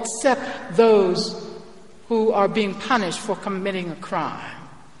all except those who are being punished for committing a crime.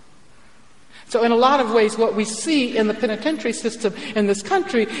 So in a lot of ways, what we see in the penitentiary system in this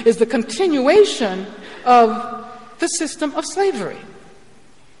country is the continuation of the system of slavery.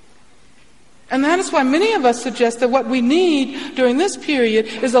 And that is why many of us suggest that what we need during this period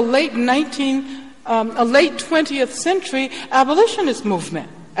is a late 20th century abolitionist movement,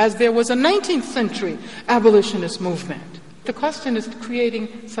 as there was a 19th century abolitionist movement. The question is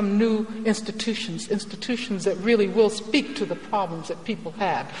creating some new institutions that really will speak to the problems that people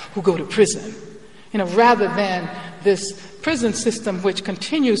have who go to prison, rather than this prison system which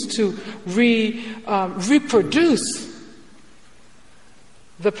continues to reproduce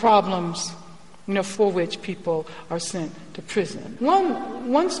the problems for which people are sent to prison.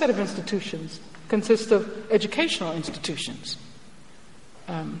 One set of institutions consists of educational institutions.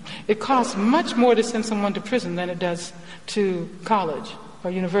 It costs much more to send someone to prison than it does to college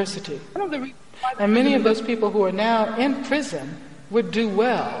or university. And many of those people who are now in prison would do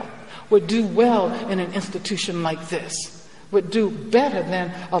well in an institution like this, would do better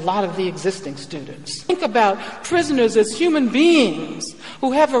than a lot of the existing students. Think about prisoners as human beings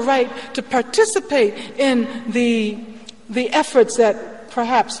who have a right to participate in the efforts that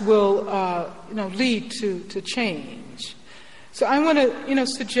perhaps will lead to change. So I want to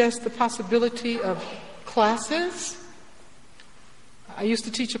suggest the possibility of classes. I used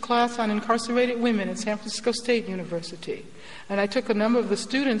to teach a class on incarcerated women at San Francisco State University. And I took a number of the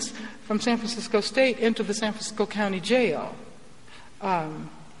students from San Francisco State into the San Francisco County Jail,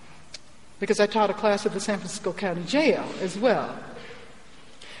 because I taught a class at the San Francisco County Jail as well.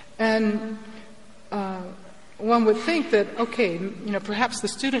 And one would think that, okay, perhaps the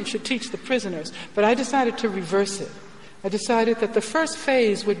students should teach the prisoners, but I decided to reverse it. I decided that the first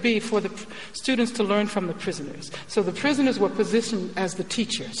phase would be for the students to learn from the prisoners. So the prisoners were positioned as the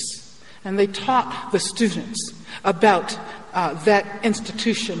teachers, and they taught the students about that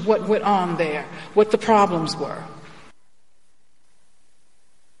institution, what went on there, what the problems were.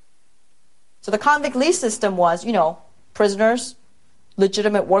 So the convict lease system was, prisoners,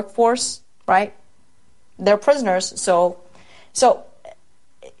 legitimate workforce, right? They're prisoners, so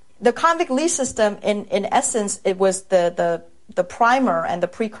the convict lease system, in essence, it was the primer and the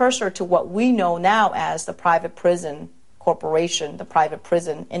precursor to what we know now as the private prison corporation, the private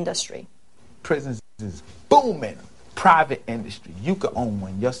prison industry. Prisons is booming. Private industry. You could own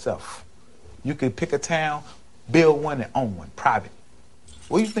one yourself. You could pick a town, build one, and own one. Private.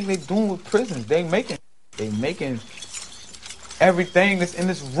 What do you think they're doing with prisons? They making everything that's in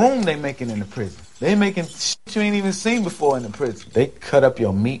this room. They making in the prison. They making shit you ain't even seen before in the prison. They cut up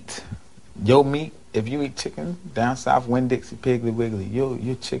your meat. Your meat. If you eat chicken down south, Winn-Dixie, Piggly Wiggly,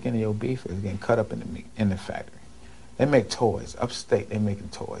 your chicken and your beef is getting cut up in the meat in the factory. They make toys. Upstate, they making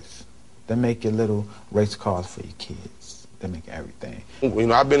toys. They make your little race cars for your kids. They make everything. You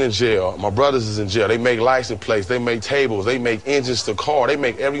know, I've been in jail. My brothers is in jail. They make license plates. They make tables. They make engines to car. They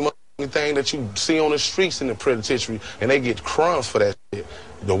make every thing that you see on the streets in the penitentiary, and they get crumbs for that shit.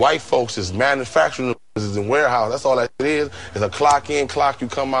 The white folks is manufacturing is in warehouse. That's all that it is. It's a clock in, clock you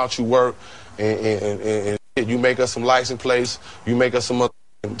come out, you work, and you make us some license plates. You make us some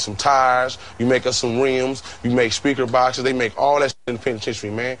tires, you make us some rims, you make speaker boxes. They make all that shit in the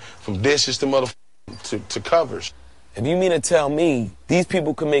penitentiary, man. From dishes to covers. If you mean to tell me these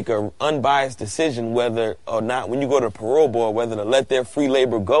people can make an unbiased decision whether or not, when you go to the parole board, whether to let their free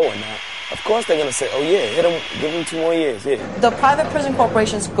labor go or not, of course they're going to say, oh yeah, hit them, give them 2 more years, yeah. The private prison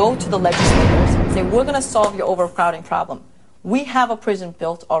corporations go to the legislators and say, we're going to solve your overcrowding problem. We have a prison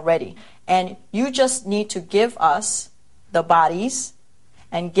built already, and you just need to give us the bodies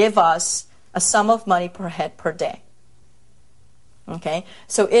and give us a sum of money per head per day. Okay?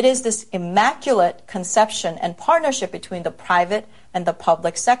 So it is this immaculate conception and partnership between the private and the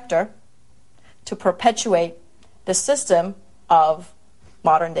public sector to perpetuate the system of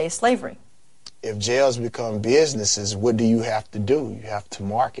modern-day slavery. If jails become businesses, what do you have to do? You have to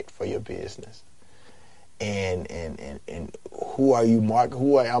market for your business. And who are you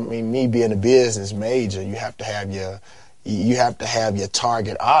marketing? Me being a business major, you have to have your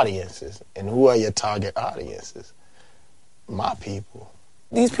target audiences. And who are your target audiences? My people.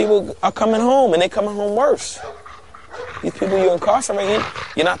 These people are coming home, and they're coming home worse. These people you're incarcerating,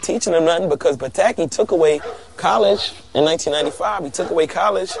 you're not teaching them nothing, because Pataki took away college in 1995. He took away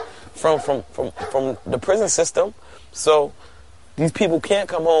college from the prison system. So these people can't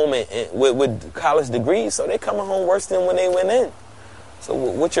come home with college degrees, so they're coming home worse than when they went in. So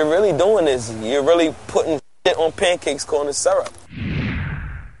what you're really doing is you're really putting shit on pancakes calling it syrup.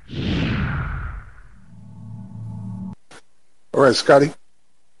 All right, Scotty.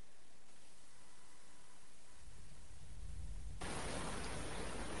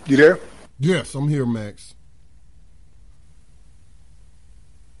 You there? Yes, I'm here, Max.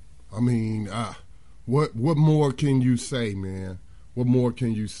 I mean, what more can you say, man? What more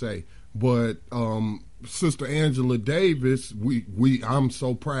can you say? But Sister Angela Davis, I'm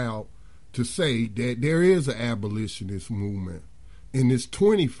so proud to say that there is an abolitionist movement in this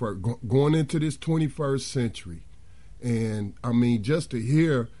 21st, going into this 21st century. And I mean, just to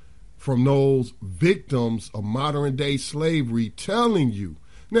hear from those victims of modern day slavery telling you.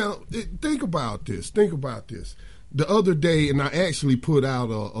 Now, think about this. The other day, and I actually put out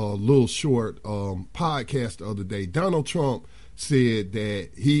a little short podcast the other day, Donald Trump said that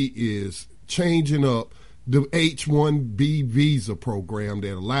he is changing up the H-1B visa program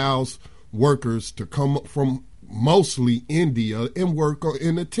that allows workers to come from mostly India and work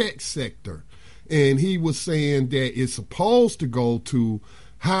in the tech sector. And he was saying that it's supposed to go to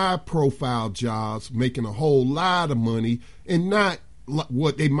high-profile jobs, making a whole lot of money, and not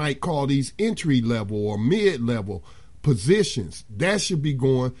what they might call these entry-level or mid-level positions. That should be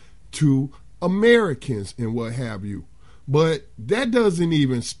going to Americans and what have you. But that doesn't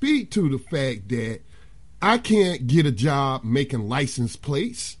even speak to the fact that I can't get a job making license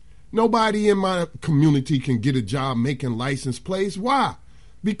plates. Nobody in my community can get a job making license plates. Why?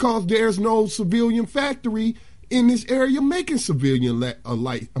 Because there's no civilian factory in this area making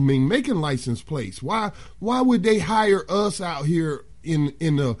making license plates. Why would they hire us out here in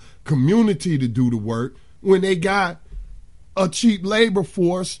the community to do the work when they got a cheap labor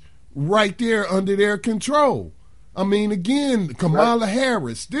force right there under their control? I mean, again, Kamala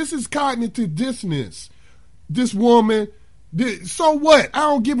Harris, this is cognitive dissonance. This woman, so what? I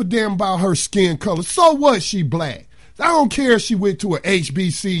don't give a damn about her skin color. So what? She black. I don't care if she went to a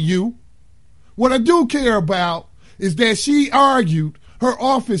HBCU. What I do care about is that her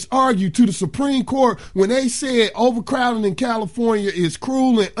office argued to the Supreme Court when they said overcrowding in California is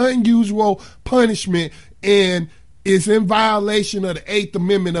cruel and unusual punishment and is in violation of the 8th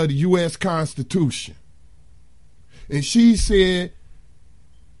Amendment of the U.S. Constitution. And she said,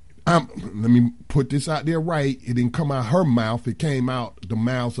 let me put this out there right. It didn't come out her mouth. It came out the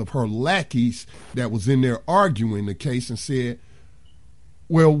mouths of her lackeys that was in there arguing the case and said,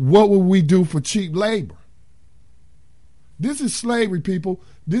 well, what would we do for cheap labor? This is slavery, people.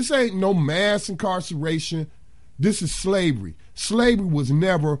 This ain't no mass incarceration. This is slavery. Slavery was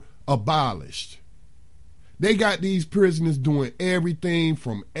never abolished. They got these prisoners doing everything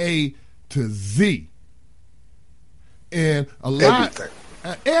from A to Z. And a lot...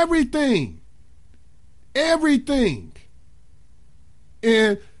 Everything. And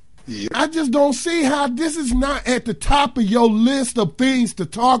I just don't see how this is not at the top of your list of things to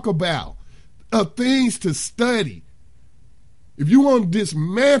talk about, of things to study. If you want to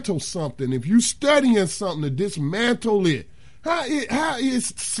dismantle something, if you're studying something to dismantle it, how is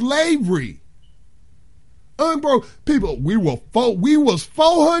slavery? People, we was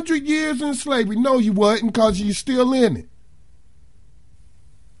 400 years in slavery. No, you wasn't, because you're still in it.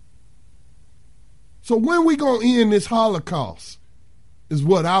 So when we gonna end this Holocaust is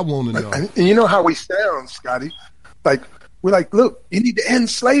what I want to know. And you know how we sound, Scotty? Like, we're like, look, you need to end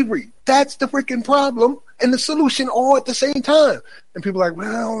slavery. That's the freaking problem and the solution all at the same time. And people are like,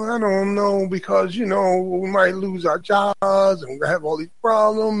 well, I don't know, because, we might lose our jobs and we're gonna have all these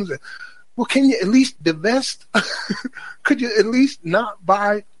problems. And, well, can you at least divest? Could you at least not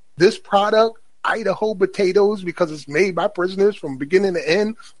buy this product, Idaho potatoes, because it's made by prisoners from beginning to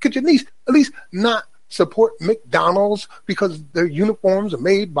end? Could you at least not support McDonald's because their uniforms are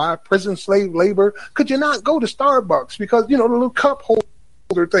made by prison slave labor? Could you not go to Starbucks because, the little cup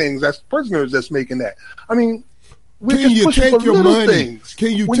holder things, that's prisoners that's making that? I mean, we're just pushing for little things.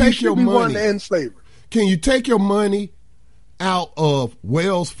 Can you take your money? To end slavery. Can you take your money out of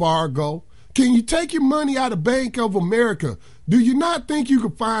Wells Fargo? Can you take your money out of Bank of America? Do you not think you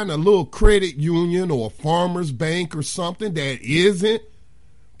could find a little credit union or a farmer's bank or something that isn't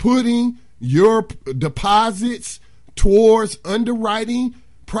putting your deposits towards underwriting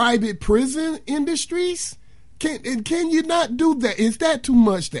private prison industries? Can you not do that? Is that too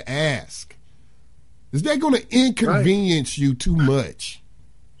much to ask? Is that going to inconvenience you too much?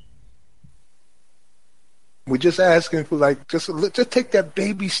 We're just asking for just take that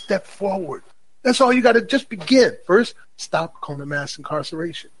baby step forward. That's all you got to just begin. First, stop calling it mass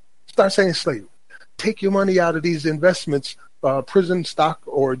incarceration. Start saying slavery. Take your money out of these investments, prison stock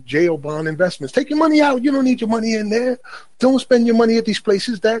or jail bond investments. Take your money out. You don't need your money in there. Don't spend your money at these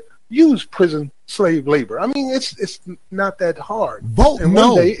places that use prison slave labor. I mean, it's not that hard. Vote and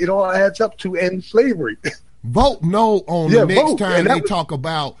no. One day it all adds up to end slavery. Vote no on the next time they talk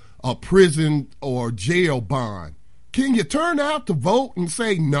about a prison or jail bond. Can you turn out to vote and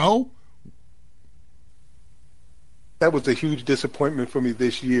say no? That was a huge disappointment for me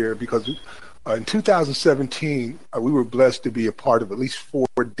this year because in 2017, we were blessed to be a part of at least 4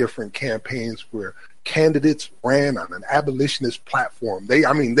 different campaigns where candidates ran on an abolitionist platform.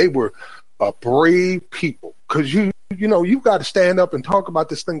 They were brave people because you've got to stand up and talk about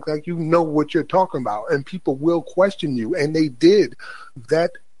this thing like you know what you're talking about, and people will question you, and they did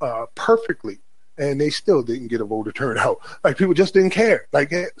that perfectly. And they still didn't get a voter turnout. Like, people just didn't care.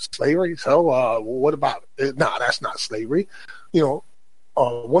 Like, slavery? So what about it? No, that's not slavery.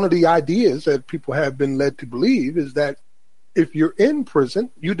 One of the ideas that people have been led to believe is that if you're in prison,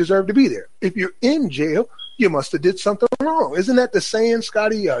 you deserve to be there. If you're in jail, you must have did something wrong. Isn't that the saying,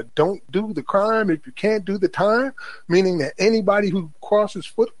 Scotty? Don't do the crime if you can't do the time, meaning that anybody who crosses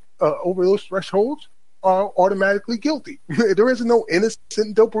foot over those thresholds are automatically guilty. There is no innocent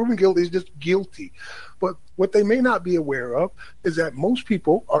until proven guilty. It's just guilty. But what they may not be aware of is that most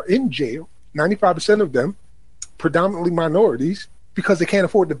people are in jail, 95% of them, predominantly minorities, because they can't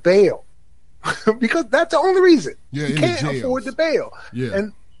afford to bail. Because that's the only reason. Yeah, you can't afford to bail. Yeah.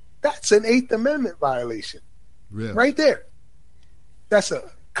 And that's an 8th Amendment violation. Yeah. Right there. That's a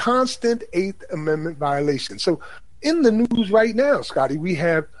constant 8th Amendment violation. So in the news right now, Scotty, we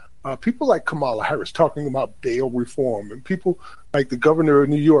have people like Kamala Harris talking about bail reform, and people like the governor of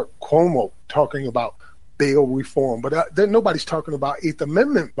New York, Cuomo, talking about bail reform. But nobody's talking about 8th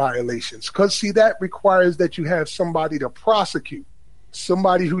Amendment violations, because, see, that requires that you have somebody to prosecute,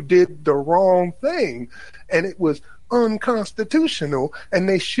 somebody who did the wrong thing, and it was unconstitutional, and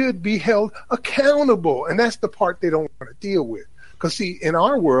they should be held accountable. And that's the part they don't want to deal with. Because, see, in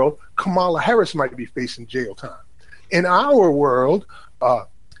our world, Kamala Harris might be facing jail time. In our world,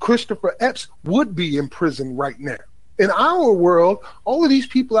 Christopher Epps would be in prison right now In our world, all of these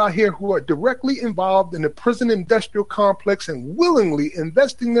people out here who are directly involved in the prison industrial complex and willingly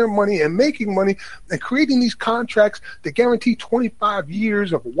investing their money and making money and creating these contracts that guarantee 25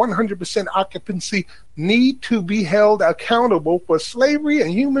 years of 100% occupancy need to be held accountable for slavery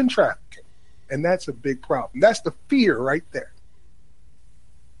and human trafficking. And that's a big problem. That's the fear right there.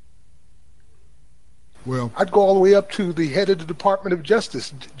 Well, I'd go all the way up to the head of the Department of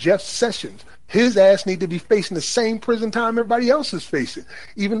Justice, Jeff Sessions. His ass need to be facing the same prison time everybody else is facing,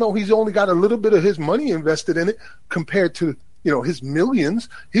 even though he's only got a little bit of his money invested in it compared to, his millions.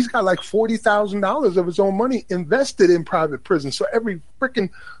 He's got like $40,000 of his own money invested in private prisons. So every freaking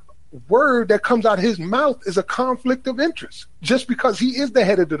word that comes out of his mouth is a conflict of interest just because he is the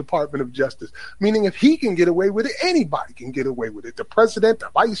head of the Department of Justice, meaning if he can get away with it, anybody can get away with it. The president, the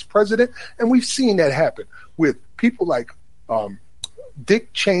vice president, and we've seen that happen with people like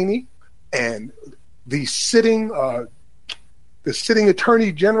Dick Cheney and the sitting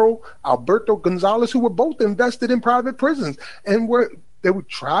Attorney General Alberto Gonzales, who were both invested in private prisons and they were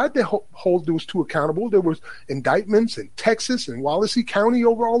tried to hold those two accountable. There was indictments in Texas and Wallasey County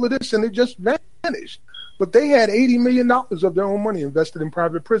over all of this, and it just vanished. But they had $80 million of their own money invested in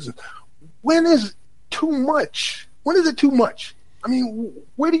private prisons. When is too much? When is it too much? I mean,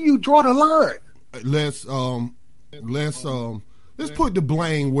 where do you draw the line? Let's put the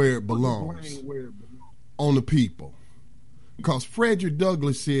blame where it belongs, on the people. Because Frederick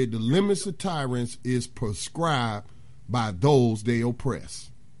Douglass said the limits of tyrants is prescribed by those they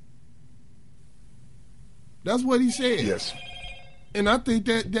oppress. That's what he said. Yes. And I think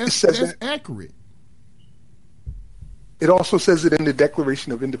that's accurate. It also says it in the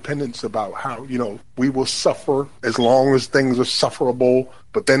Declaration of Independence about how, we will suffer as long as things are sufferable,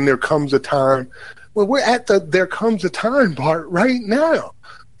 but then there comes a time. Well, we're at there comes a time part right now.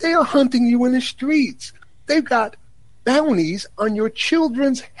 They are hunting you in the streets. They've got bounties on your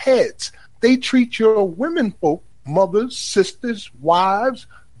children's heads. They treat your women folk, mothers, sisters, wives,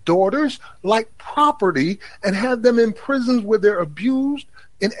 daughters, like property and have them in prisons where they're abused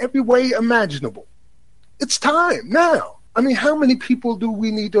in every way imaginable. It's time now. I mean, how many people do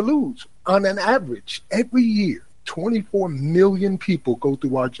we need to lose? On an average, every year, 24 million people go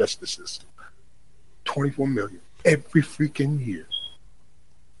through our justice system. 24 million every freaking year.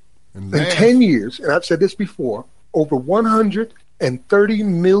 In 10 years, and I've said this before, over 130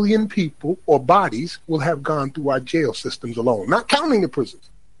 million people or bodies will have gone through our jail systems alone, not counting the prisons,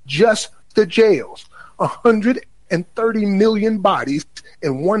 just the jails. 130 million bodies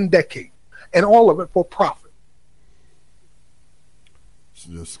in 1 decade, and all of it for profit. It's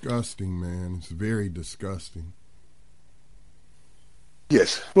disgusting, man. It's very disgusting.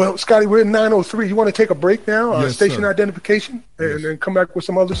 Yes. Well, Scotty, we're at 9:03. You want to take a break now? Yes, station sir. identification, and then come back with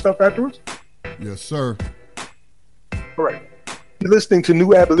some other stuff afterwards? Yes, sir. All right. You're listening to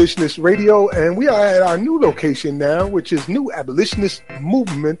New Abolitionist Radio, and we are at our new location now, which is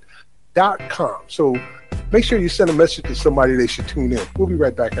newabolitionistmovement.com. So make sure you send a message to somebody they should tune in. We'll be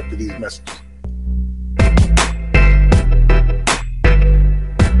right back after these messages.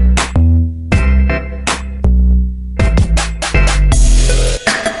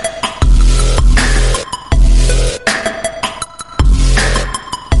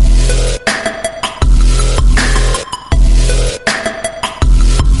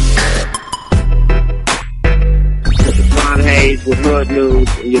 With Hood News,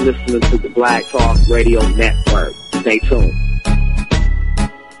 and you're listening to the Black Talk Radio Network. Stay tuned.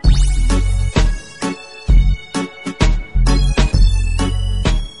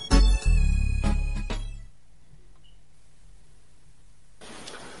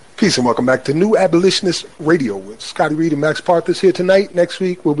 Peace and welcome back to New Abolitionist Radio with Scotty Reed and Max Parthas here tonight. Next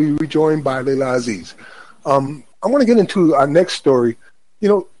week, we'll be rejoined by Layla Aziz. I want to get into our next story.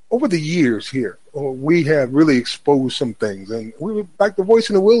 Over the years here, we have really exposed some things, and we were like the voice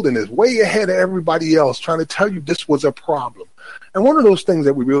in the wilderness, way ahead of everybody else, trying to tell you this was a problem. And one of those things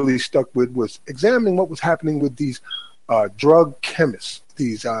that we really stuck with was examining what was happening with these drug chemists.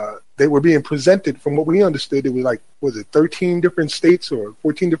 They were being presented, from what we understood, it was 13 different states or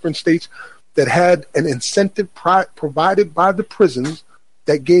 14 different states that had an incentive provided by the prisons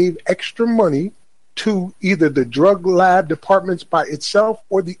that gave extra money to either the drug lab departments by itself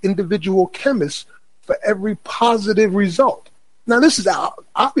or the individual chemists for every positive result. Now, this is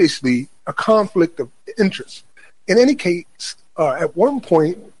obviously a conflict of interest. In any case, at one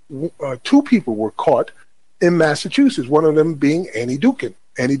point, 2 people were caught in Massachusetts, one of them being Annie Dookhan.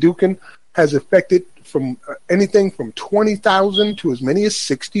 Annie Dookhan has affected from anything from 20,000 to as many as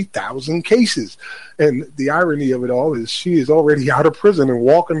 60,000 cases. And the irony of it all is she is already out of prison and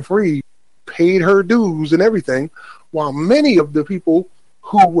walking free, paid her dues and everything, while many of the people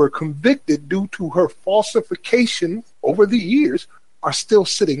who were convicted due to her falsification over the years are still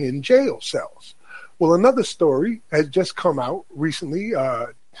sitting in jail cells. Well, another story has just come out recently.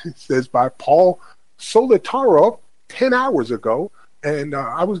 It says by Paul Solitarov 10 hours ago, and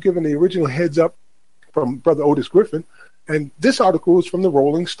I was given the original heads up from Brother Otis Griffin, and this article is from the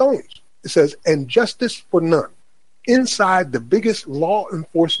Rolling Stones. It says, "And justice for none. Inside the biggest law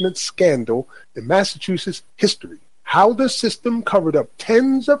enforcement scandal in Massachusetts history. How the system covered up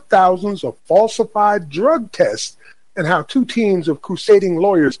tens of thousands of falsified drug tests and how two teams of crusading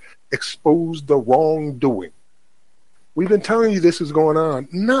lawyers exposed the wrongdoing." We've been telling you this is going on,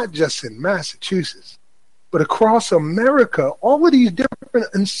 not just in Massachusetts, but across America. All of these different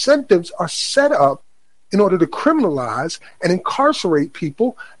incentives are set up in order to criminalize and incarcerate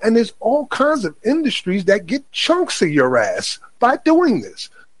people, and there's all kinds of industries that get chunks of your ass by doing this.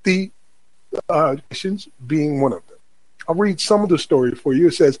 The addictions being one of them. I'll read some of the story for you.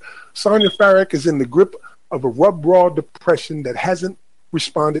 It says, Sonia Farrick is in the grip of a rub-raw depression that hasn't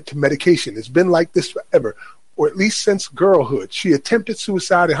responded to medication. It's been like this forever, or at least since girlhood. She attempted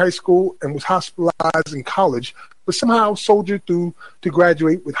suicide in high school and was hospitalized in college, but somehow soldiered through to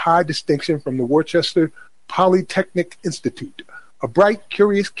graduate with high distinction from the Worcester Polytechnic Institute. A bright,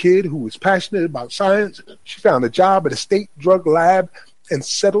 curious kid who was passionate about science, she found a job at a state drug lab and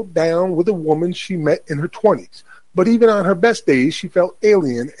settled down with a woman she met in her 20s. But even on her best days, she felt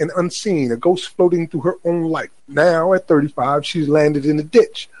alien and unseen, a ghost floating through her own life. Now, at 35, she's landed in a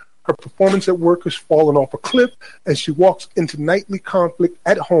ditch. Her performance at work has fallen off a cliff, and she walks into nightly conflict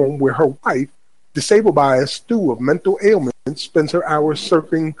at home where her wife, disabled by a stew of mental ailments, spends her hours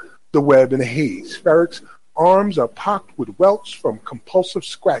surfing the web in a haze. Farrick's arms are pocked with welts from compulsive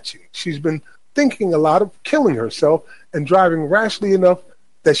scratching. She's been thinking a lot of killing herself and driving rashly enough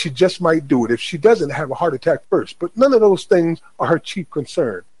that she just might do it if she doesn't have a heart attack first. But none of those things are her chief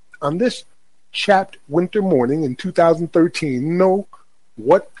concern. On this chapped winter morning in 2013, know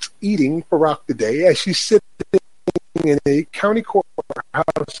what's eating Farrick today as she's sitting in a county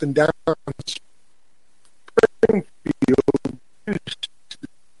courthouse in downtown Springfield.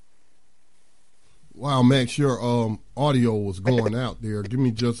 Wow, Max, your audio was going out there. Give me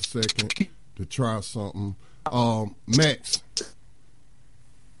just a second to try something.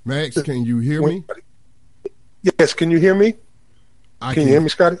 Max, can you hear me? Yes, can you hear me? Can you hear me,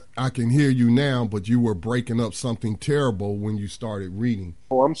 Scotty? I can hear you now, but you were breaking up something terrible when you started reading.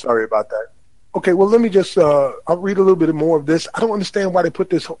 Oh, I'm sorry about that. Okay, well, let me just, I'll read a little bit more of this. I don't understand why they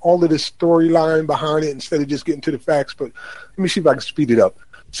put all of this storyline behind it instead of just getting to the facts, but let me see if I can speed it up.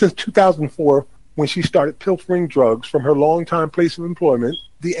 Since 2004, when she started pilfering drugs from her longtime place of employment,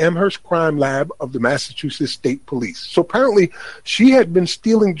 the Amherst Crime Lab of the Massachusetts State Police. So apparently she had been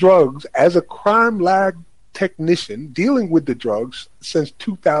stealing drugs as a crime lab technician, dealing with the drugs since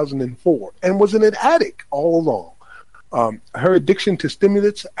 2004, and was an addict all along. Her addiction to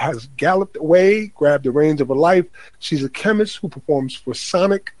stimulants has galloped away, grabbed the reins of her life. She's a chemist who performs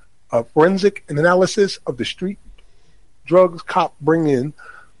forensic analysis of the street drugs cops bring in,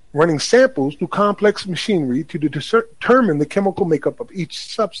 running samples through complex machinery to determine the chemical makeup of each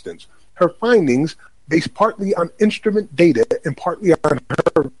substance. Her findings, based partly on instrument data and partly on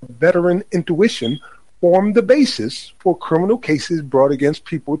her veteran intuition, form the basis for criminal cases brought against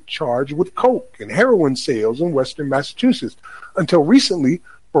people charged with coke and heroin sales in Western Massachusetts. Until recently,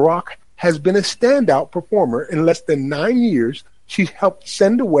 Farrick has been a standout performer. In less than 9 years, she's helped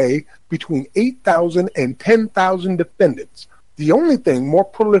send away between 8,000 and 10,000 defendants. The only thing more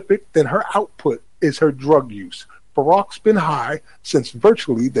prolific than her output is her drug use. Farrick's been high since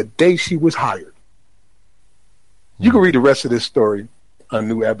virtually the day she was hired. You can read the rest of this story on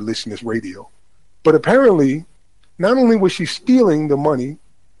New Abolitionist Radio. But apparently, not only was she stealing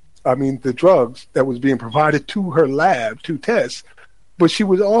the drugs that was being provided to her lab to test, but she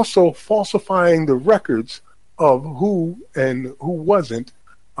was also falsifying the records of who and who wasn't,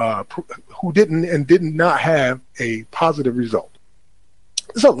 who didn't and did not have a positive result.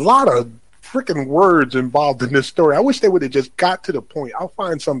 There's a lot of freaking words involved in this story. I wish they would have just got to the point. I'll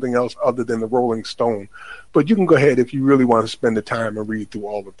find something else other than the Rolling Stone. But you can go ahead if you really want to spend the time and read through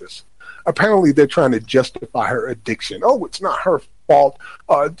all of this. Apparently, they're trying to justify her addiction. Oh, it's not her fault.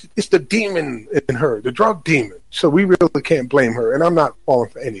 It's the demon in her, the drug demon. So we really can't blame her, and I'm not falling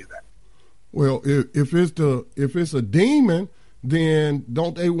for any of that. Well, if it's a demon, then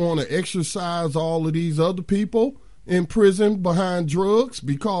don't they want to exorcise all of these other people in prison behind drugs?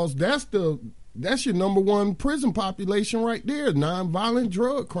 Because that's your number one prison population right there, nonviolent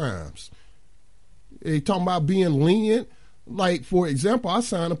drug crimes. They talking about being lenient. Like, for example, I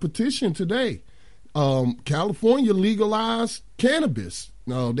signed a petition today California legalized cannabis.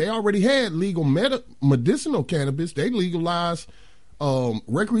 No, they already had legal medicinal cannabis. They legalized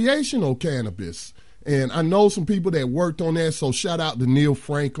recreational cannabis. And I know some people that worked on that, so shout out to Neil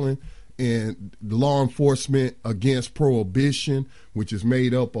Franklin and the Law Enforcement Against Prohibition, which is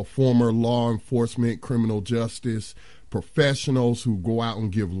made up of former law enforcement, criminal justice professionals who go out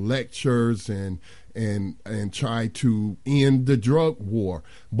and give lectures and try to end the drug war.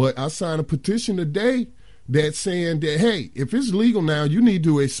 But I signed a petition today that's saying that, hey, if it's legal now, you need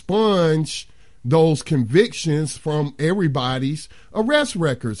to expunge those convictions from everybody's arrest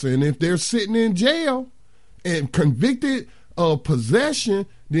records. And if they're sitting in jail and convicted of possession,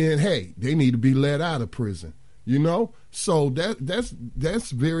 then, hey, they need to be let out of prison, you know? So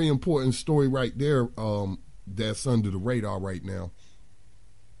that's very important story right there that's under the radar right now.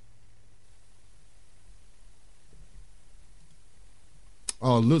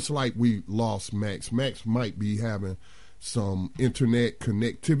 Looks like we lost Max. Max might be having some internet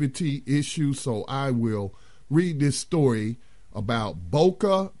connectivity issues, so I will read this story about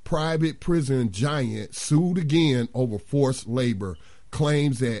Boca private prison giant sued again over forced labor,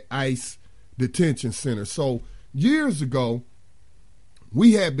 claims at ICE detention center. So years ago,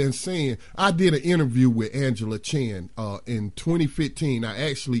 we had been saying, I did an interview with Angela Chan in 2015. I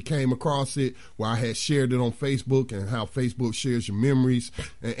actually came across it where I had shared it on Facebook and how Facebook shares your memories.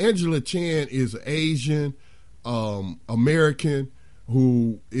 And Angela Chan is an Asian American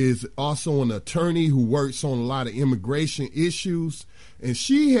who is also an attorney who works on a lot of immigration issues. And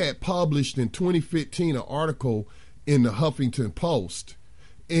she had published in 2015 an article in the Huffington Post.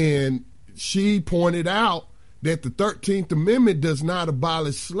 And she pointed out that the 13th Amendment does not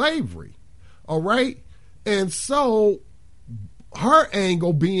abolish slavery. All right? And so her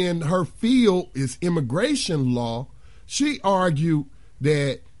angle, being her field is immigration law, she argued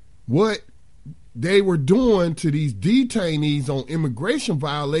that what they were doing to these detainees on immigration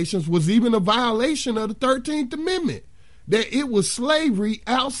violations was even a violation of the 13th Amendment, that it was slavery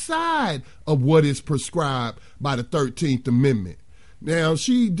outside of what is prescribed by the 13th Amendment. Now,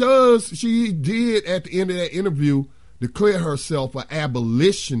 she did at the end of that interview declare herself an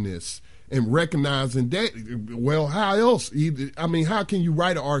abolitionist and recognizing that, well, how else? I mean, how can you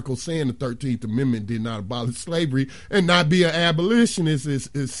write an article saying the 13th Amendment did not abolish slavery and not be an abolitionist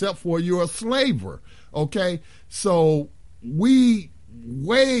except for you're a slaver, okay? So we,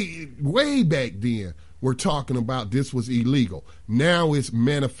 way back then, were talking about this was illegal. Now it's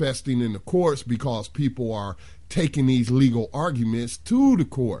manifesting in the courts because people are taking these legal arguments to the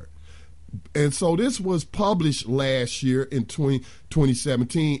court. And so this was published last year in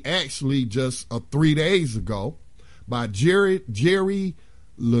 2017, actually just 3 days ago, by Jerry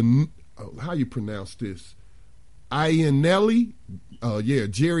how you pronounce this? Iannelli?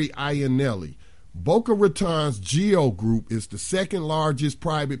 Jerry Iannelli. Boca Raton's Geo Group is the second largest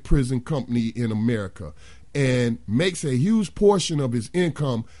private prison company in America and makes a huge portion of its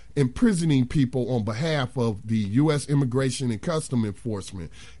income imprisoning people on behalf of the U.S. Immigration and Customs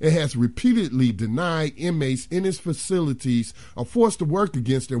Enforcement. It has repeatedly denied inmates in its facilities are forced to work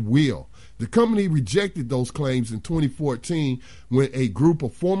against their will. The company rejected those claims in 2014 when a group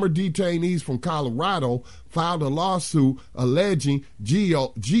of former detainees from Colorado filed a lawsuit alleging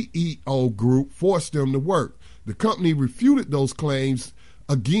GEO Group forced them to work. The company refuted those claims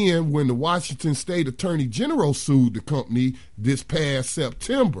again when the Washington State Attorney General sued the company this past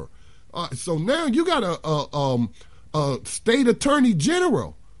September. So now you got a state attorney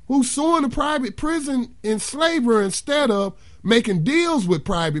general who's suing a private prison enslaver instead of making deals with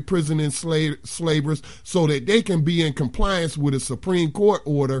private prison enslavers so that they can be in compliance with a Supreme Court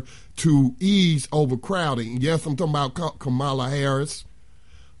order to ease overcrowding. Yes, I'm talking about Kamala Harris.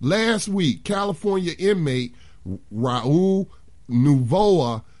 Last week, California inmate Raul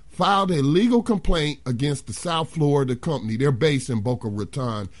Nuvoa filed a legal complaint against the South Florida company. They're based in Boca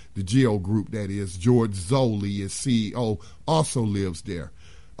Raton, the Geo Group, that is. George Zoli, its CEO, also lives there,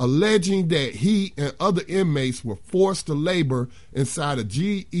 alleging that he and other inmates were forced to labor inside a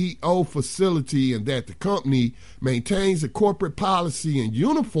GEO facility and that the company maintains a corporate policy and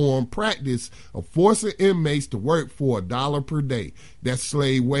uniform practice of forcing inmates to work for $1 per day. That's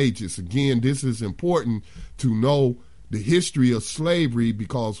slave wages. Again, this is important to know the history of slavery,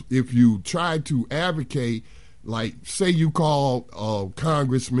 because if you try to advocate, like say you call a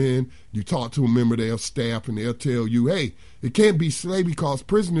congressman, you talk to a member of their staff and they'll tell you, hey, it can't be slavery because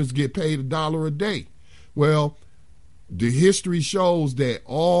prisoners get paid $1 a day. Well, the history shows that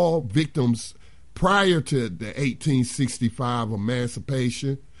all victims prior to the 1865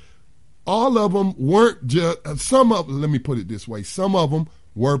 emancipation, all of them weren't just, let me put it this way, some of them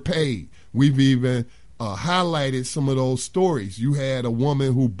were paid. We've even highlighted some of those stories. You had a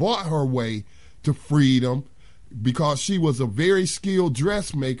woman who bought her way to freedom because she was a very skilled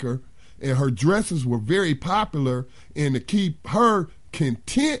dressmaker, and her dresses were very popular, and to keep her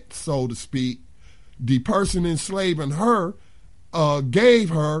content, so to speak, the person enslaving her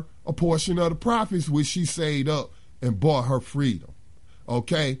gave her a portion of the profits which she saved up and bought her freedom.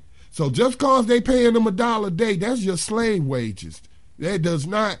 Okay? So just because they paying them $1 a day, that's just slave wages. That does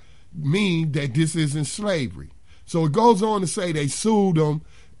not mean that this isn't slavery. So it goes on to say they sued them,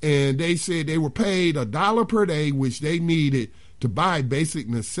 and they said they were paid $1 per day, which they needed to buy basic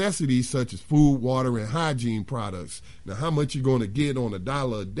necessities such as food, water, and hygiene products. Now, how much you're going to get on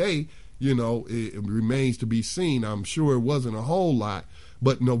 $1 a day, you know, it remains to be seen. I'm sure it wasn't a whole lot.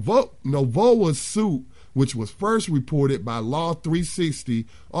 But Novoa's suit, which was first reported by Law 360,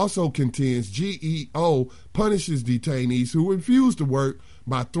 also contends GEO punishes detainees who refuse to work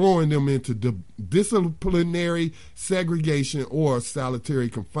by throwing them into disciplinary segregation or solitary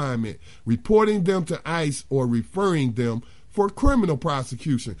confinement, reporting them to ICE, or referring them for criminal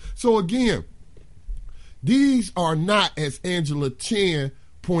prosecution. So again, these are not, as Angela Chen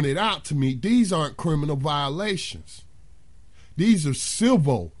pointed out to me, these aren't criminal violations. These are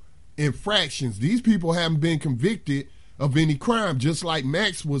civil infractions. These people haven't been convicted of any crime, just like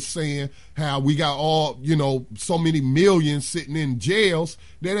Max was saying how we got all, you know, so many millions sitting in jails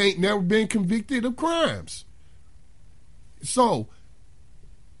that ain't never been convicted of crimes. So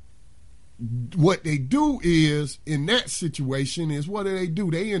what they do is, in that situation, is what do?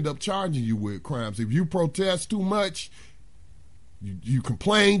 They end up charging you with crimes. If you protest too much, you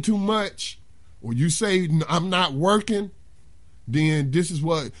complain too much, or you say, I'm not working, then this is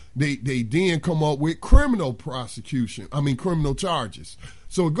what they then come up with criminal charges.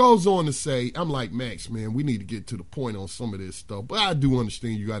 So it goes on to say, I'm like, Max, man, we need to get to the point on some of this stuff, but I do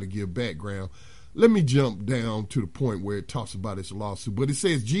understand you got to give background. Let me jump down to the point where it talks about this lawsuit. But it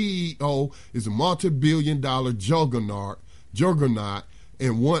says GEO is a multi-billion-dollar juggernaut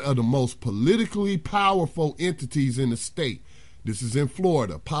and one of the most politically powerful entities in the state. This is in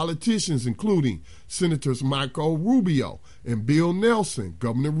Florida. Politicians, including Senators Marco Rubio and Bill Nelson,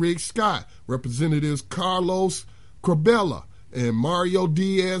 Governor Rick Scott, Representatives Carlos Curbelo and Mario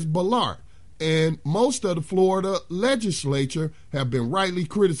Diaz-Balart, and most of the Florida legislature have been rightly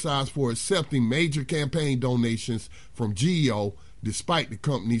criticized for accepting major campaign donations from GEO despite the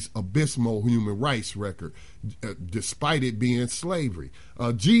company's abysmal human rights record, despite it being slavery.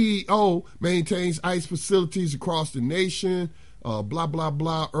 GEO maintains ICE facilities across the nation, blah, blah,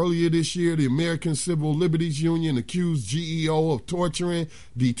 blah. Earlier this year, the American Civil Liberties Union accused GEO of torturing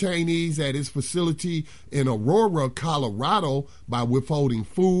detainees at its facility in Aurora, Colorado, by withholding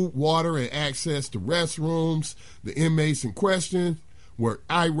food, water, and access to restrooms. The inmates in question were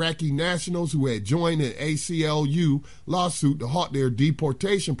Iraqi nationals who had joined an ACLU lawsuit to halt their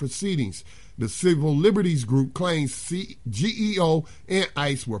deportation proceedings. The Civil Liberties Group claims GEO and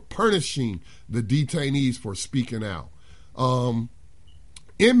ICE were punishing the detainees for speaking out.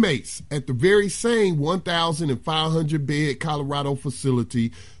 Inmates at the very same 1,500-bed Colorado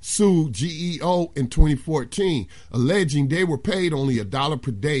facility sued GEO in 2014, alleging they were paid only $1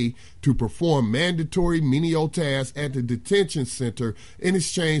 per day to perform mandatory menial tasks at the detention center in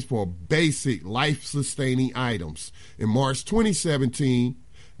exchange for basic life-sustaining items. In March 2017,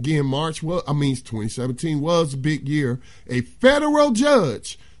 again, 2017 was a big year, a federal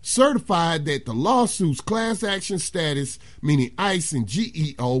judge certified that the lawsuit's class action status, meaning ICE and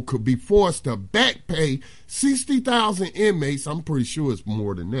GEO, could be forced to back pay 60,000 inmates, I'm pretty sure it's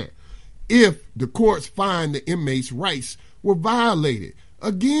more than that, if the courts find the inmates' rights were violated.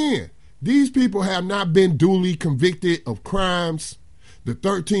 Again, these people have not been duly convicted of crimes. The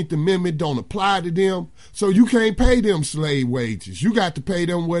 13th Amendment don't apply to them, so you can't pay them slave wages. You got to pay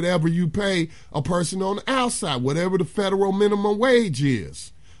them whatever you pay a person on the outside, whatever the federal minimum wage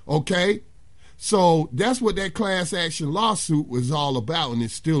is. Okay? So that's what that class action lawsuit was all about, and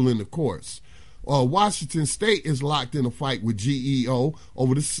it's still in the courts. Washington State is locked in a fight with GEO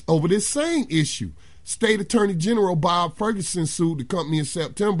over this same issue. State Attorney General Bob Ferguson sued the company in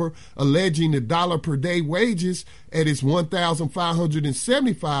September, alleging the $1 per day wages at its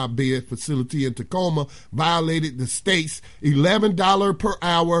 1,575-bed facility in Tacoma violated the state's $11 per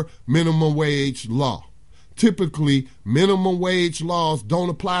hour minimum wage law. Typically, minimum wage laws don't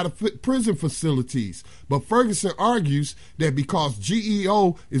apply to prison facilities, but Ferguson argues that because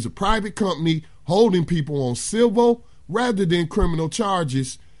GEO is a private company holding people on civil rather than criminal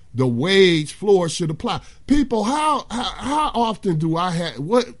charges, the wage floor should apply. People, how often do I have,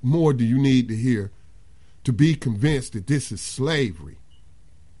 what more do you need to hear to be convinced that this is slavery?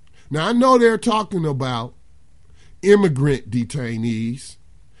 Now, I know they're talking about immigrant detainees,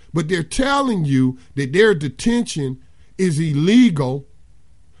 but they're telling you that their detention is illegal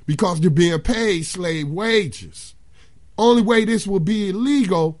because they're being paid slave wages. Only way this will be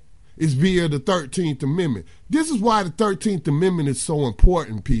illegal is via the 13th Amendment. This is why the 13th Amendment is so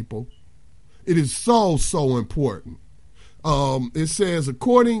important, people. It is so, so important. It says,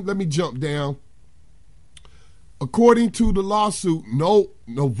 let me jump down. According to the lawsuit,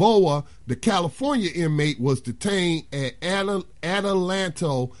 Novoa, the California inmate, was detained at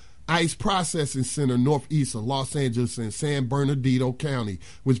Adelanto ICE Processing Center northeast of Los Angeles in San Bernardino County,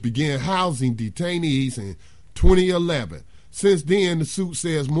 which began housing detainees in 2011. Since then, the suit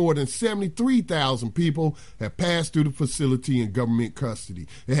says more than 73,000 people have passed through the facility in government custody.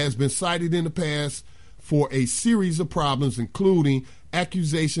 It has been cited in the past for a series of problems, including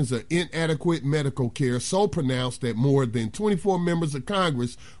accusations of inadequate medical care so pronounced that more than 24 members of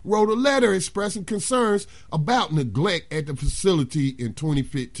Congress wrote a letter expressing concerns about neglect at the facility in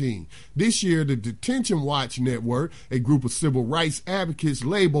 2015. This year, the Detention Watch Network, a group of civil rights advocates,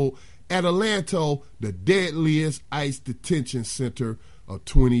 labeled Adelanto the deadliest ICE detention center of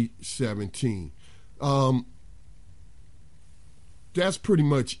 2017. That's pretty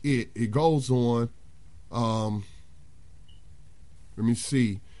much it. It goes on. Let me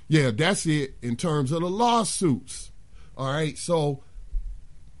see. Yeah, that's it in terms of the lawsuits. All right, so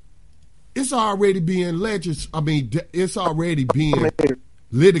it's already being it's already being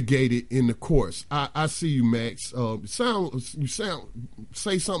litigated in the courts. I see you, Max.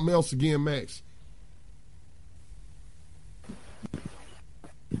 Say something else again, Max.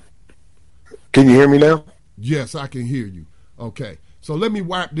 Can you hear me now? Yes, I can hear you. Okay, so let me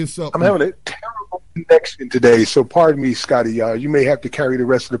wrap this up. I'm having a terrible connection today, so pardon me, Scotty. You may have to carry the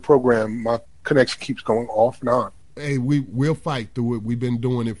rest of the program. My connection keeps going off and on. Hey, we'll fight through it. We've been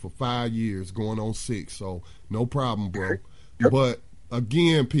doing it for 5 years, going on 6, so no problem, bro. Yep. But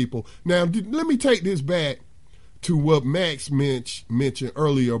again, people, now let me take this back to what Max mentioned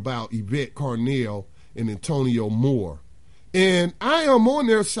earlier about Yvette Carnell and Antonio Moore. And I am on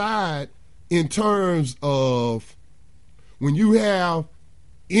their side in terms of when you have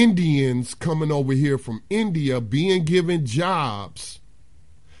Indians coming over here from India being given jobs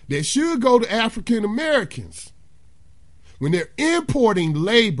that should go to African Americans. When they're importing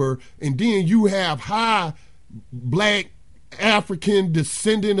labor and then you have high black African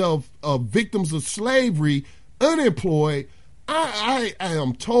descendant of victims of slavery unemployed, I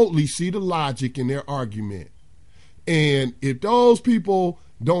am totally see the logic in their argument. And if those people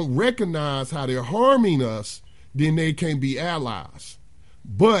don't recognize how they're harming us, then they can't be allies.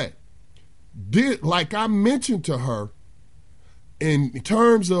 But like I mentioned to her, in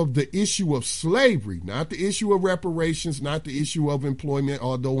terms of the issue of slavery, not the issue of reparations, not the issue of employment,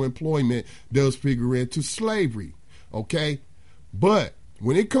 although employment does figure into slavery, okay? But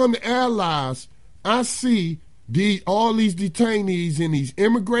when it comes to allies, I see all these detainees in these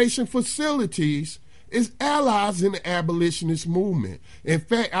immigration facilities is allies in the abolitionist movement. In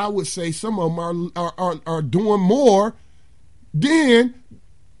fact, I would say some of them are doing more than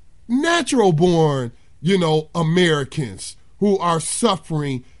natural-born, Americans who are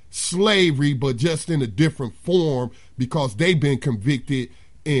suffering slavery, but just in a different form because they've been convicted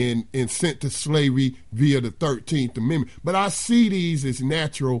and sent to slavery via the 13th Amendment. But I see these as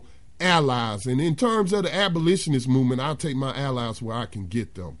natural allies. And in terms of the abolitionist movement, I'll take my allies where I can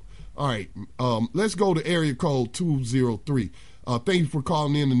get them. All right, let's go to area code 203. Thank you for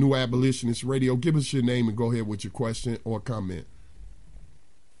calling in the New Abolitionist Radio. Give us your name and go ahead with your question or comment.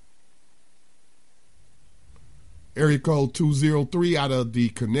 Area code 203 out of the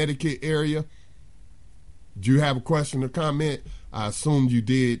Connecticut area. Do you have a question or comment? I assume you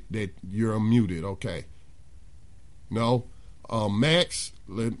did, that you're unmuted. Okay. No? Max,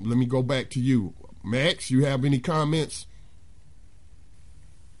 let me go back to you. Max, you have any comments?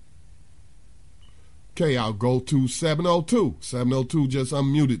 Okay, I'll go to 702. 702 just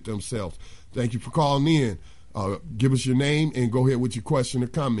unmuted themselves. Thank you for calling in. Give us your name and go ahead with your question or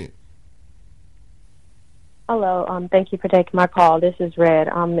comment. Hello, thank you for taking my call. This is Red.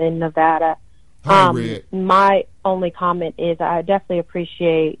 I'm in Nevada. Hi, Red. My only comment is I definitely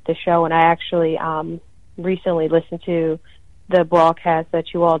appreciate the show, and I actually recently listened to the broadcast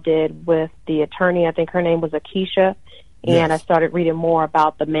that you all did with the attorney. I think her name was Akeisha, and I started reading more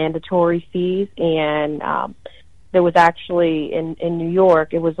about the mandatory fees, and there was actually in New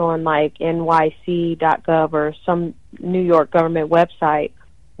York, it was on like nyc.gov or some New York government website,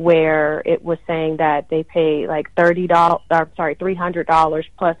 where it was saying that they pay like $300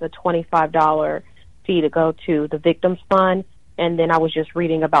 plus a $25 fee to go to the Victims Fund. And then I was just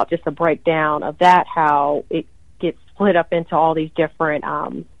reading about just a breakdown of that, how it gets split up into all these different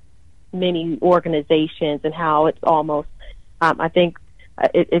mini organizations, and how it's almost, I think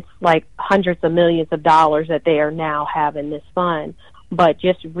it's like hundreds of millions of dollars that they are now having this fund. But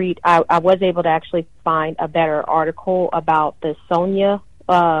just I was able to actually find a better article about the Sonia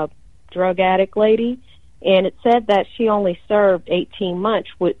drug addict lady, and it said that she only served 18 months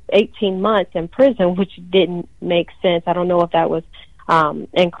in prison, which didn't make sense. I don't know if that was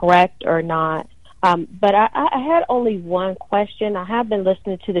incorrect or not. But I had only one question. I have been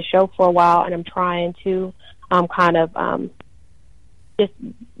listening to the show for a while, and I'm trying to kind of just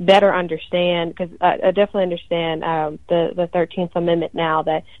better understand, because I definitely understand the 13th Amendment now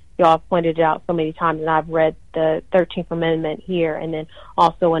that y'all have pointed it out so many times, and I've read the 13th Amendment here and then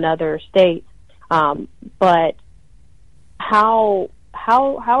also in other states. But how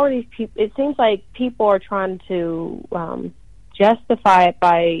are these people? It seems like people are trying to justify it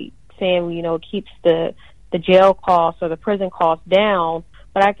by saying, you know, it keeps the jail costs or the prison costs down.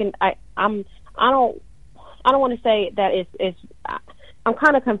 But I don't want to say that it's I'm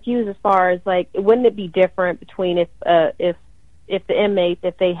kind of confused as far as, like, wouldn't it be different between if the inmates,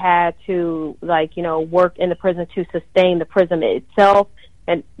 if they had to, like, you know, work in the prison to sustain the prison itself,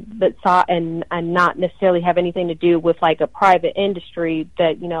 and not necessarily have anything to do with, like, a private industry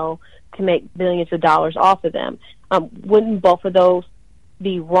that, you know, can make billions of dollars off of them. Wouldn't both of those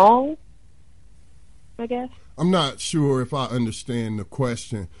be wrong, I guess? I'm not sure if I understand the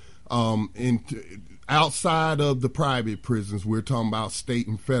question. Outside of the private prisons, we're talking about state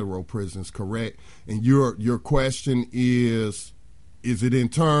and federal prisons, correct? And your question is it in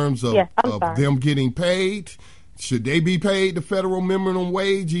terms of, of them getting paid? Should they be paid the federal minimum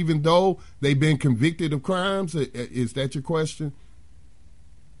wage even though they've been convicted of crimes? Is that your question?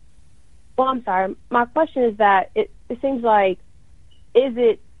 Well, I'm sorry. My question is that it seems like, is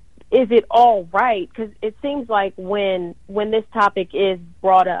it all right? Because it seems like when this topic is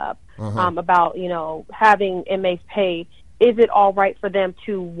brought up, about, you know, having inmates paid, is it all right for them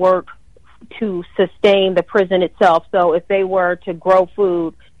to work to sustain the prison itself? So if they were to grow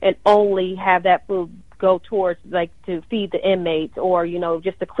food and only have that food go towards, like, to feed the inmates, or, you know,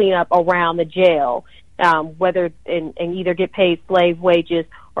 just to clean up around the jail, whether and either get paid slave wages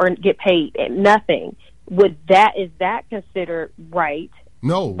or get paid nothing, is that considered right?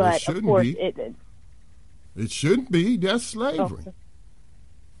 No, but it shouldn't of course be. It shouldn't be. That's slavery. Oh.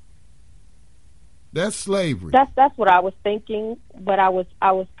 That's slavery. That's what I was thinking, but I was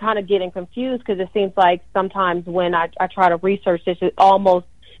kind of getting confused, because it seems like sometimes when I try to research this, it almost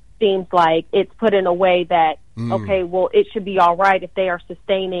seems like it's put in a way that, okay, well, it should be all right if they are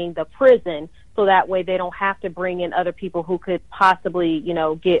sustaining the prison, so that way they don't have to bring in other people who could possibly, you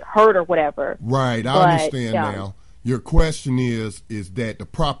know, get hurt or whatever. Right, I understand now. Your question is that the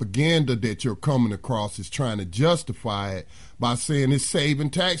propaganda that you're coming across is trying to justify it by saying it's saving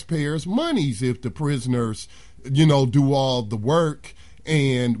taxpayers' monies if the prisoners, you know, do all the work,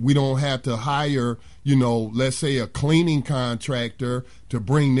 and we don't have to hire, you know, let's say a cleaning contractor to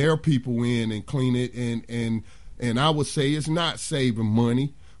bring their people in and clean it. And I would say it's not saving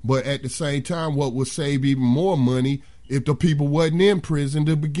money, but at the same time, what would save even more money if the people wasn't in prison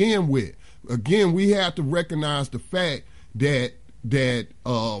to begin with? Again, we have to recognize the fact that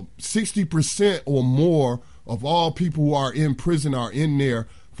 60% or more of all people who are in prison are in there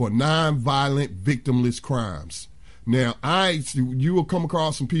for non-violent, victimless crimes. Now, you will come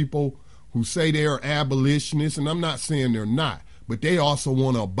across some people who say they are abolitionists, and I'm not saying they're not, but they also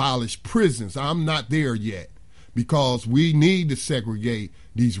want to abolish prisons. I'm not there yet, because we need to segregate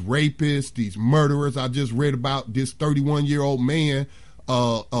these rapists, these murderers. I just read about this 31-year-old man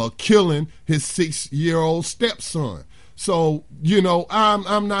killing his 6-year-old stepson. So, you know,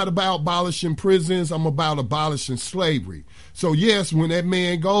 I'm not about abolishing prisons. I'm about abolishing slavery. So, yes, when that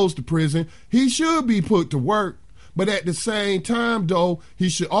man goes to prison, he should be put to work. But at the same time, though, he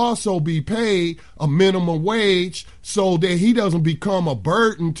should also be paid a minimum wage so that he doesn't become a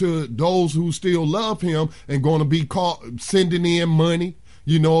burden to those who still love him and going to be caught sending in money,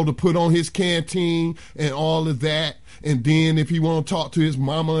 you know, to put on his canteen and all of that. And then if he want to talk to his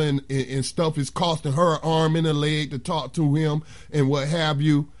mama and stuff, it's costing her an arm and a leg to talk to him and what have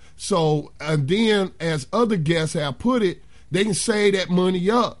you. So, and then as other guests have put it, they can save that money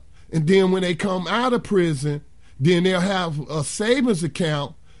up. And then when they come out of prison, then they'll have a savings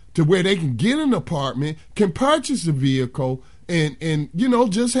account to where they can get an apartment, can purchase a vehicle, and you know,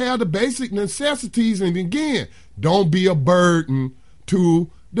 just have the basic necessities. And again, don't be a burden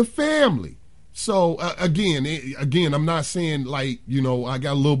to the family. So, again, I'm not saying, like, you know, I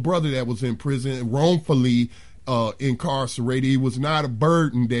got a little brother that was in prison wrongfully, incarcerated. He was not a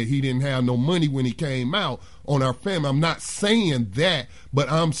burden that he didn't have no money when he came out on our family. I'm not saying that,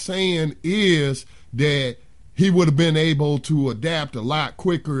 but I'm saying is that he would have been able to adapt a lot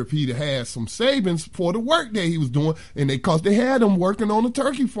quicker if he'd had some savings for the work that he was doing. And because they had him working on a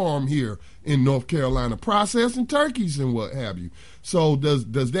turkey farm here in North Carolina, processing turkeys and what have you. So does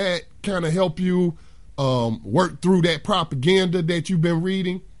that kind of help you work through that propaganda that you've been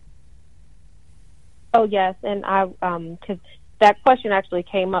reading? Oh, yes. And because that question actually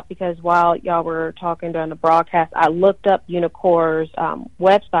came up because while y'all were talking during the broadcast, I looked up Unicor's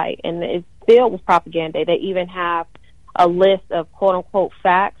website, and it's filled with propaganda. They even have a list of quote-unquote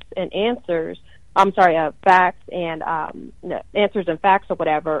facts and answers. Facts and answers and facts or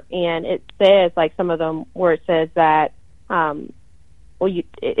whatever. And it says, like some of them where it says that, why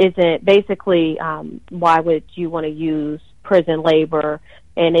would you want to use prison labor?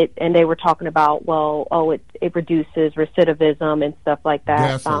 And they were talking about, it reduces recidivism and stuff like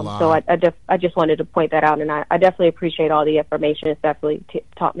that. That's a lie. So I just wanted to point that out, and I definitely appreciate all the information. It's definitely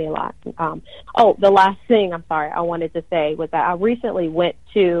taught me a lot. The last thing I wanted to say was that I recently went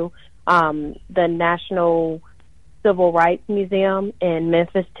to the National Civil Rights Museum in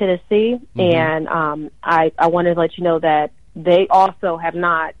Memphis, Tennessee, and I wanted to let you know that they also have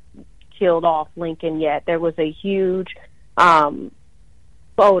not killed off Lincoln yet. There was a huge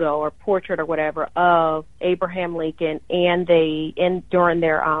photo or portrait or whatever of Abraham Lincoln, and during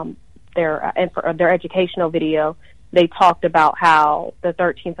their educational video, they talked about how the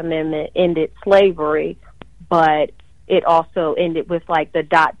 13th Amendment ended slavery, but it also ended with like the ...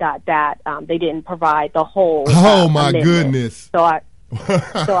 They didn't provide the whole. Oh my amendment. goodness! So I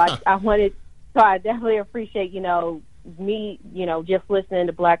definitely appreciate me just listening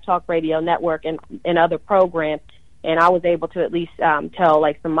to Black Talk Radio Network and other programs. And I was able to at least tell,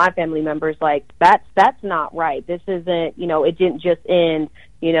 like, some of my family members, like, that's not right. This isn't, it didn't just end,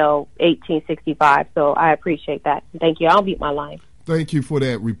 1865. So I appreciate that. Thank you. I'll mute my line. Thank you for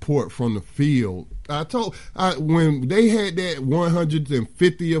that report from the field. When they had that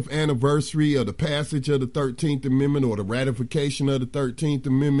 150th anniversary of the passage of the 13th Amendment or the ratification of the 13th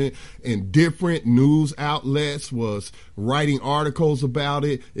Amendment, and different news outlets was writing articles about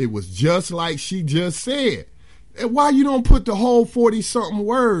it, it was just like she just said. Why you don't put the whole 40-something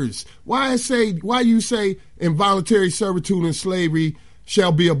words? Why you say involuntary servitude and slavery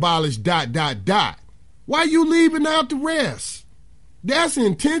shall be abolished ... Why you leaving out the rest? That's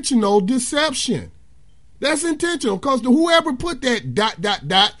intentional deception. That's intentional because whoever put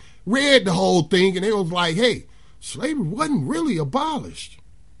that ... read the whole thing and it was like, hey, slavery wasn't really abolished.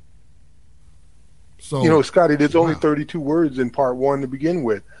 So Scotty, there's only 32 words in part one to begin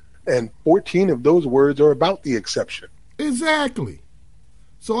with. And 14 of those words are about the exception. Exactly.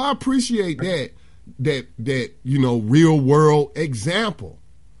 So I appreciate that real world example.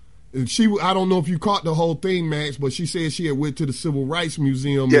 And I don't know if you caught the whole thing, Max, but she said she had went to the Civil Rights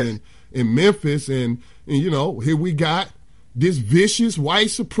Museum in Memphis, and here we got this vicious white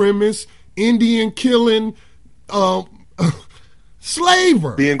supremacist Indian killing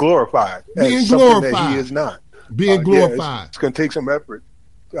slaver being glorified. Being glorified. That he is not. Being glorified. It's going to take some effort.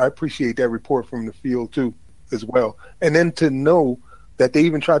 I appreciate that report from the field too, as well. And then to know that they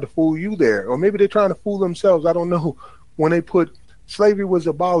even tried to fool you there, or maybe they're trying to fool themselves. I don't know. When they put slavery was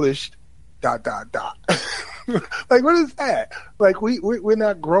abolished ... Like, what is that? Like, we're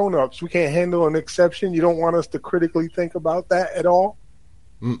not grown-ups. We can't handle an exception. You don't want us to critically think about that at all?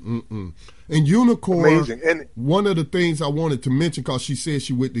 And Unicorn, amazing. And one of the things I wanted to mention, because she said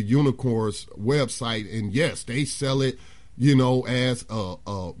she went to Unicorn's website, and yes, they sell it, as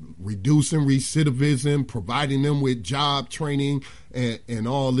reducing recidivism, providing them with job training and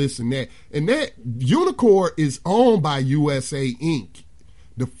all this and that. And that Unicorn is owned by USA Inc.,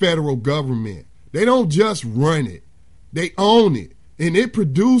 the federal government. They don't just run it. They own it. And it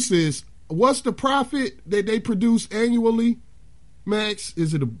produces, what's the profit that they produce annually, Max?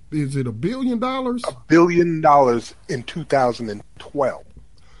 Is it $1 billion? $1 billion in 2012.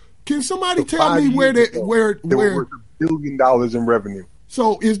 Can somebody tell me where they were worth $1 billion in revenue?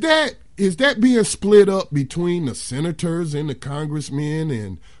 So is that being split up between the senators and the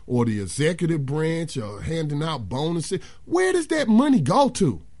congressmen or the executive branch, or handing out bonuses? Where does that money go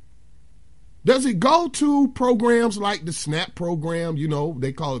to? Does it go to programs like the SNAP program?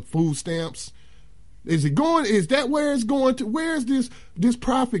 They call it food stamps. Is that where it's going to? Where is this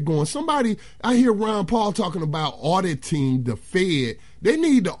profit going? I hear Ron Paul talking about auditing the Fed. They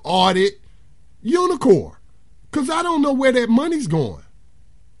need to audit Unicorn, because I don't know where that money's going.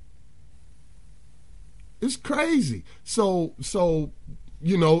 It's crazy. So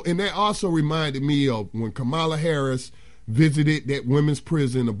you know, and that also reminded me of when Kamala Harris visited that women's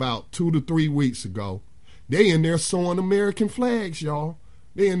prison about 2 to 3 weeks ago. They in there sewing American flags, y'all.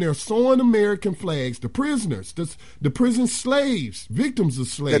 They in there sewing American flags. The prisoners, the prison slaves, victims of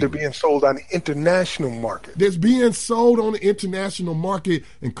slavery. That are being sold on the international market. That's being sold on the international market,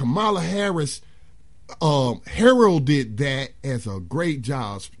 and Kamala Harris heralded that as a great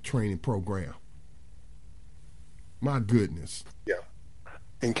jobs training program. My goodness. Yeah.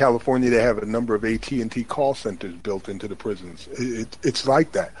 In California, they have a number of AT&T call centers built into the prisons. It's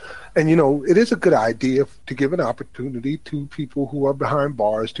like that. And, you know, it is a good idea to give an opportunity to people who are behind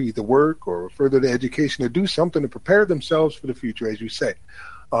bars to either work or further their education or do something to prepare themselves for the future, as you say.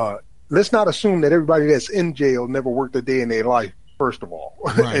 Let's not assume that everybody that's in jail never worked a day in their life, first of all,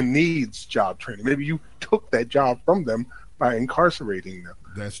 right. and needs job training. Maybe you took that job from them by incarcerating them.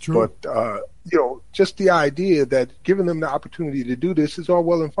 That's true. But, you know, just the idea that giving them the opportunity to do this is all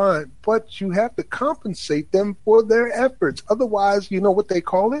well and fine, but you have to compensate them for their efforts. Otherwise, you know what they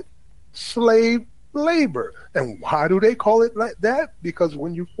call it? Slave labor. And why do they call it like that? Because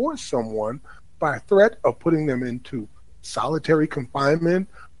when you force someone by threat of putting them into solitary confinement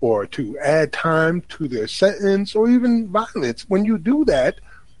or to add time to their sentence or even violence, when you do that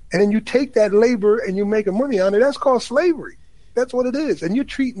and then you take that labor and you make money on it, that's called slavery. That's what it is. And you're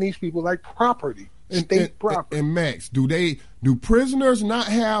treating these people like property, state property. And Max, do prisoners not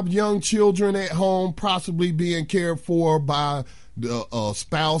have young children at home possibly being cared for by a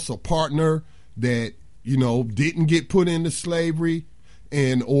spouse or partner that, you know, didn't get put into slavery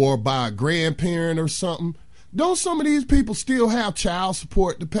or by a grandparent or something? Don't some of these people still have child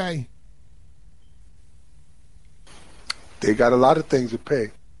support to pay? They got a lot of things to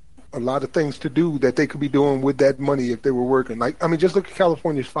pay. A lot of things to do that they could be doing with that money if they were working. Like, I mean, just look at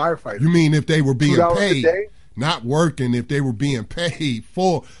California's firefighters. You mean if they were being paid, a day? Not working, if they were being paid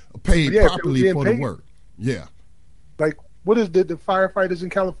properly for the work? Yeah. Like, what is the firefighters in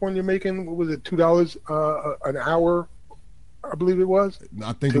California making? What was it, $2 an hour? I believe it was.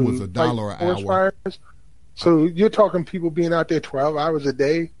 I think it was $1 an hour. Fires. So you're talking people being out there 12 hours a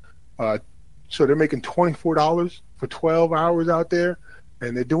day. So they're making $24 for 12 hours out there.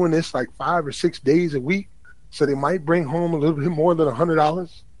 And they're doing this like 5 or 6 days a week. So they might bring home a little bit more than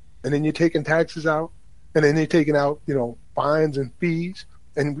 $100. And then you're taking taxes out. And then they're taking out, you know, fines and fees.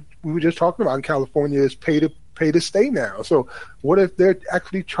 And we were just talking about in California is pay to stay now. So what if they're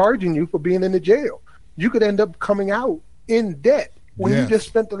actually charging you for being in the jail? You could end up coming out in debt when you just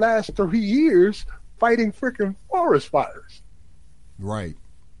spent the last 3 years fighting freaking forest fires. Right.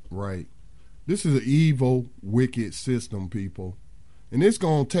 This is an evil, wicked system, people. And it's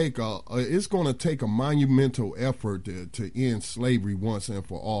going to take a monumental effort to end slavery once and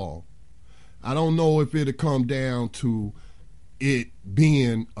for all. I don't know if it'll come down to it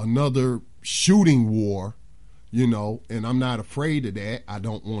being another shooting war, you know, and I'm not afraid of that. I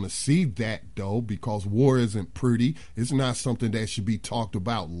don't want to see that, though, because war isn't pretty. It's not something that should be talked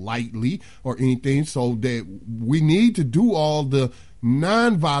about lightly or anything, so that we need to do all the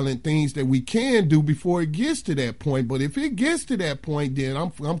nonviolent things that we can do before it gets to that point. But if it gets to that point, then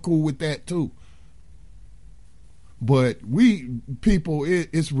I'm cool with that too. But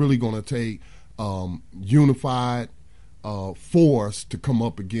it's really going to take unified force to come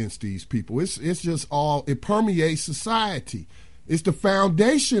up against these people. It's just it permeates society. It's the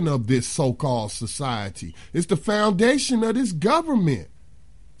foundation of this so-called society. It's the foundation of this government.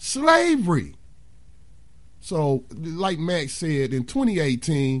 Slavery. So, like Max said, in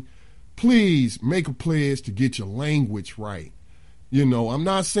 2018, please make a pledge to get your language right. You know, I'm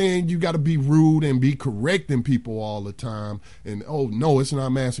not saying you got to be rude and be correcting people all the time. And, oh, no, it's not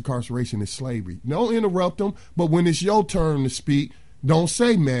mass incarceration, it's slavery. Don't interrupt them. But when it's your turn to speak, don't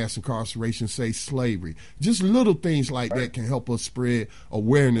say mass incarceration, say slavery. Just little things like that can help us spread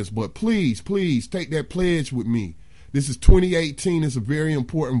awareness. But please take that pledge with me. This is 2018. It's a very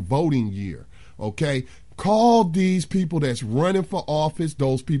important voting year, okay? Call these people that's running for office,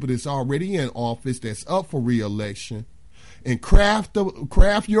 those people that's already in office, that's up for re-election, and craft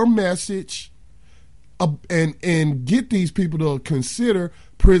your message and get these people to consider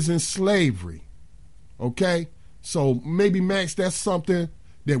prison slavery. Okay? So maybe, Max, that's something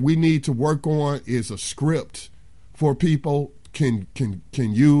that we need to work on, is a script for people can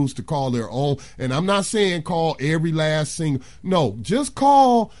use to call their own. And I'm not saying call every last single. No, just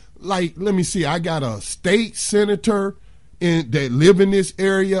call. Like, let me see, I got a state senator that live in this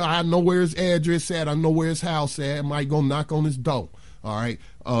area. I know where his address at. I know where his house at. I might go knock on his door. All right.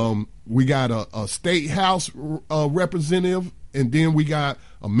 We got a state house representative, and then we got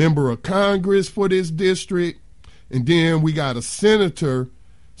a member of Congress for this district. And then we got a senator.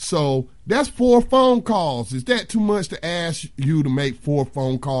 So that's 4 phone calls. Is that too much to ask you to make 4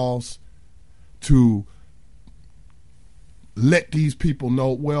 phone calls to let these people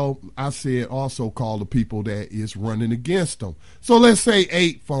know? Well, I said also call the people that is running against them. So let's say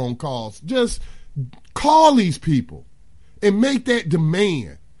 8 phone calls. Just call these people and make that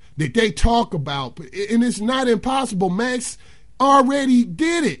demand that they talk about. And it's not impossible. Max already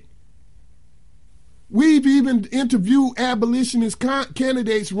did it. We've even interviewed abolitionist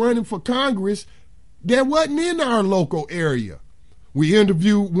candidates running for Congress that wasn't in our local area. We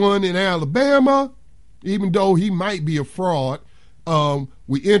interviewed one in Alabama, even though he might be a fraud.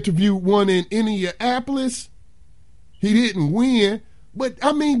 We interviewed one in Indianapolis. He didn't win. But,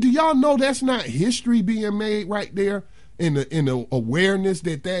 I mean, do y'all know that's not history being made right there in the awareness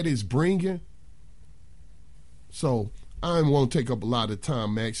that is bringing? So I don't want to take up a lot of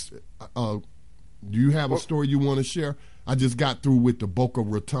time, Max. Do you have a story you want to share? I just got through with the Boca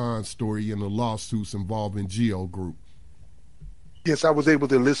Raton story and the lawsuits involving Geo Group. Yes, I was able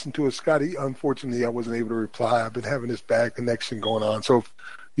to listen to it, Scotty. Unfortunately, I wasn't able to reply. I've been having this bad connection going on. So if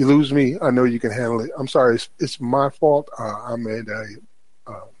you lose me, I know you can handle it. I'm sorry. It's my fault. I'm at a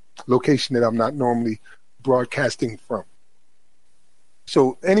location that I'm not normally broadcasting from.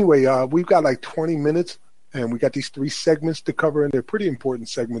 So anyway, we've got like 20 minutes. And we got these 3 segments to cover, and they're pretty important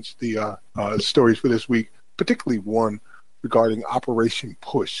segments, the stories for this week, particularly one regarding Operation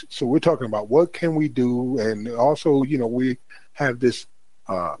Push. So we're talking about what can we do, and also, we have this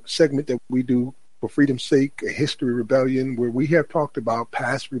segment that we do for freedom's sake, a history rebellion, where we have talked about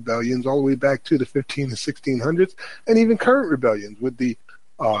past rebellions all the way back to the 15 and 1600s, and even current rebellions with the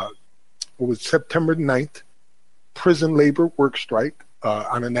September 9th prison labor work strike,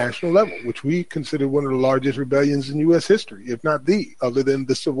 on a national level, which we consider one of the largest rebellions in U.S. history, if not the, other than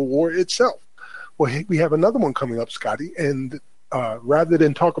the Civil War itself. Well, we have another one coming up, Scotty, and rather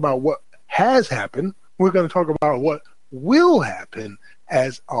than talk about what has happened, we're going to talk about what will happen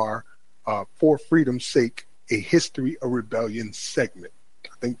as our For Freedom's Sake, a History of Rebellion segment.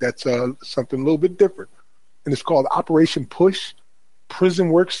 I think that's something a little bit different. And it's called Operation Push, Prison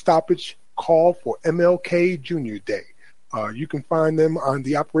Work Stoppage Call for MLK Jr. Day. You can find them on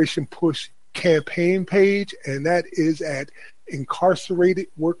the Operation Push campaign page, and that is at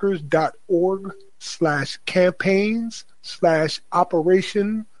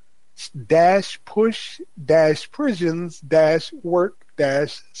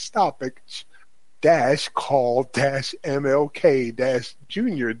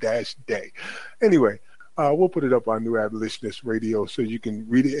Anyway, we'll put it up on New Abolitionist Radio so you can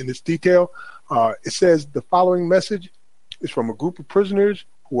read it in its detail. It says the following message is from a group of prisoners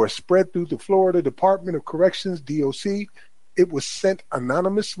who are spread through the Florida Department of Corrections, DOC. It was sent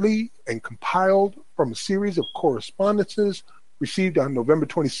anonymously and compiled from a series of correspondences received on November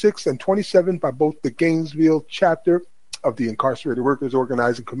 26th and 27th by both the Gainesville chapter of the Incarcerated Workers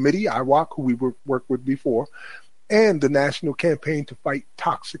Organizing Committee, IWOC, who we worked with before, and the National Campaign to Fight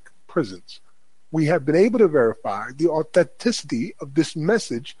Toxic Prisons. We have been able to verify the authenticity of this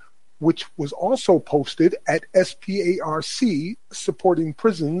message, which was also posted at SPARC, Supporting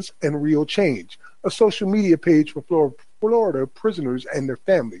Prisons and Real Change, a social media page for Florida prisoners and their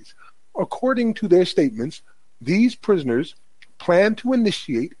families. According to their statements, these prisoners plan to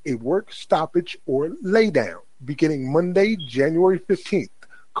initiate a work stoppage or laydown beginning Monday, January 15th,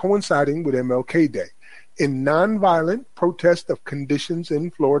 coinciding with MLK Day, in nonviolent protest of conditions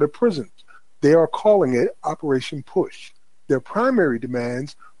in Florida prisons. They are calling it Operation Push. Their primary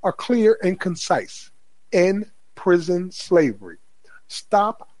demands are clear and concise. End prison slavery.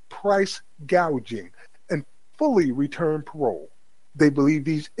 Stop price gouging and fully return parole. They believe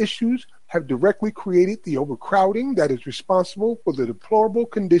these issues have directly created the overcrowding that is responsible for the deplorable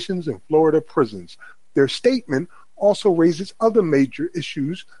conditions in Florida prisons. Their statement also raises other major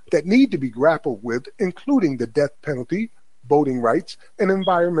issues that need to be grappled with, including the death penalty, voting rights, and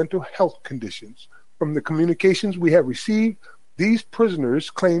environmental health conditions. From the communications we have received, these prisoners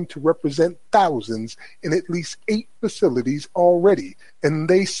claim to represent thousands in at least 8 facilities already, and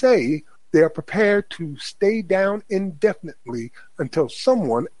they say they are prepared to stay down indefinitely until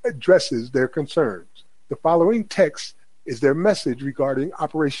someone addresses their concerns. The following text is their message regarding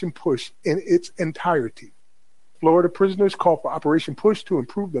Operation Push in its entirety. Florida prisoners call for Operation Push to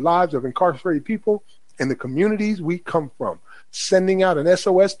improve the lives of incarcerated people and the communities we come from, sending out an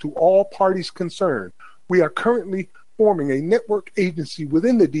SOS to all parties concerned. We are currently forming a network agency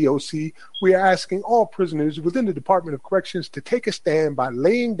within the DOC, we are asking all prisoners within the Department of Corrections to take a stand by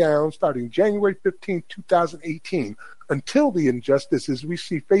laying down, starting January 15, 2018, until the injustices we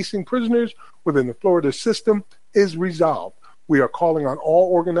see facing prisoners within the Florida system is resolved. We are calling on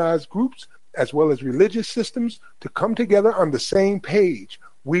all organized groups, as well as religious systems, to come together on the same page.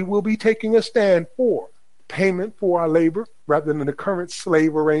 We will be taking a stand for payment for our labor rather than the current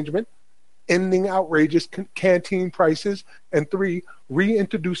slave arrangement, ending outrageous canteen prices, and 3,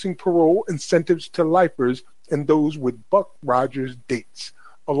 reintroducing parole incentives to lifers and those with Buck Rogers dates.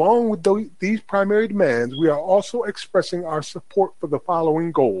 Along with these primary demands, we are also expressing our support for the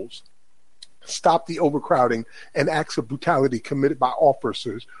following goals: stop the overcrowding and acts of brutality committed by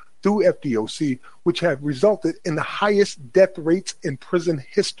officers through FDOC, which have resulted in the highest death rates in prison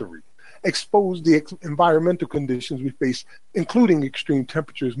history. Expose the environmental conditions we face, including extreme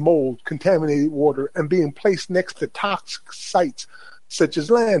temperatures, mold, contaminated water, and being placed next to toxic sites such as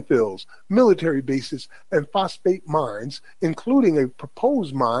landfills, military bases, and phosphate mines, including a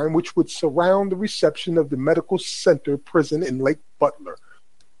proposed mine which would surround the reception of the medical center prison in Lake Butler.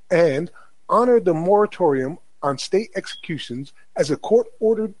 And honor the moratorium on state executions as a court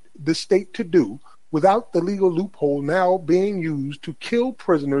ordered the state to do, without the legal loophole now being used to kill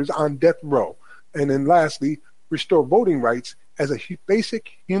prisoners on death row. And then lastly, restore voting rights as a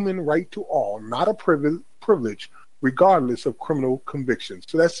basic human right to all, not a privilege, regardless of criminal convictions.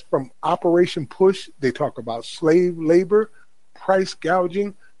 So that's from Operation Push. They talk about slave labor, price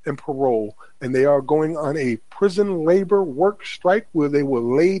gouging, and parole. And they are going on a prison labor work strike where they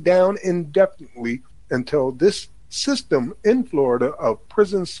will lay down indefinitely until this system in Florida of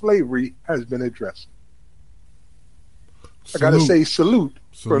prison slavery has been addressed. I got to say salute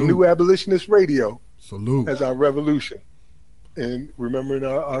from New Abolitionist Radio. Salute. As our revolution and remembering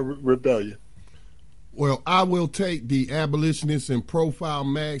our rebellion. Well, I will take the Abolitionist in Profile,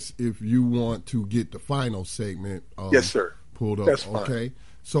 Max, if you want to get the final segment yes, sir. Pulled up. That's fine. Okay.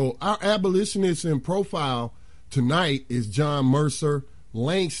 So our Abolitionist in Profile tonight is John Mercer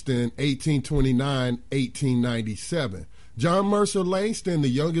Langston, 1829-1897. John Mercer Langston, the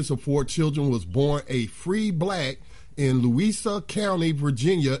youngest of 4 children, was born a free black in Louisa County,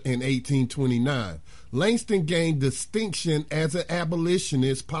 Virginia in 1829. Langston gained distinction as an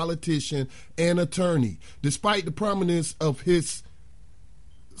abolitionist, politician, and attorney. Despite the prominence of his...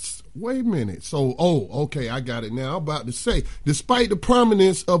 Wait a minute. So, okay, I got it now. I'm about to say, despite the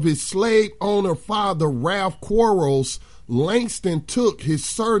prominence of his slave owner father, Ralph Quarles, Langston took his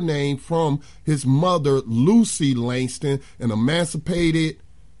surname from his mother, Lucy Langston, an emancipated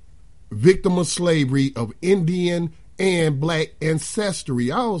victim of slavery of Indian and black ancestry.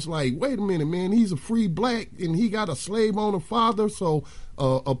 I was like, wait a minute, man, he's a free black and he got a slave owner father. So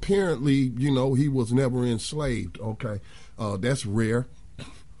apparently, he was never enslaved. Okay, that's rare.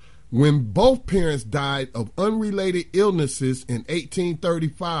 When both parents died of unrelated illnesses in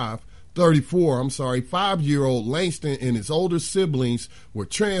 1834, 5-year-old Langston and his older siblings were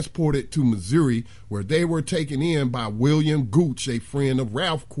transported to Missouri, where they were taken in by William Gooch, a friend of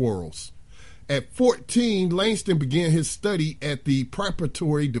Ralph Quarles. At 14, Langston began his study at the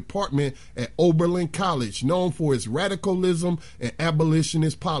preparatory department at Oberlin College, known for its radicalism and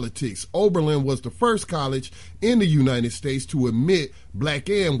abolitionist politics. Oberlin was the first college in the United States to admit black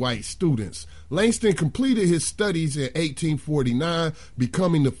and white students. Langston completed his studies in 1849,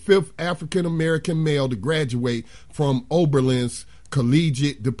 becoming the 5th African-American male to graduate from Oberlin's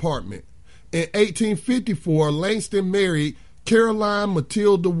collegiate department. In 1854, Langston married Caroline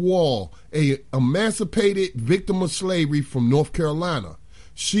Matilda Wall, an emancipated victim of slavery from North Carolina.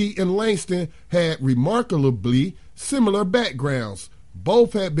 She and Langston had remarkably similar backgrounds.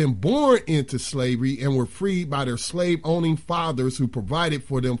 Both had been born into slavery and were freed by their slave-owning fathers who provided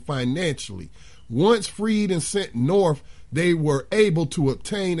for them financially. Once freed and sent north, they were able to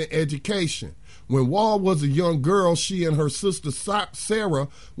obtain an education. When Wall was a young girl, she and her sister Sarah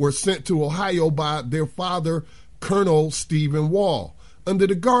were sent to Ohio by their father, Colonel Stephen Wall. Under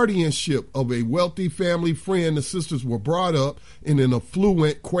the guardianship of a wealthy family friend, the sisters were brought up in an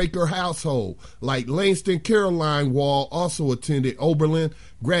affluent Quaker household. Like Langston, Caroline Wall also attended Oberlin,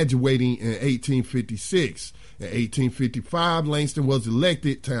 graduating in 1856. In 1855, Langston was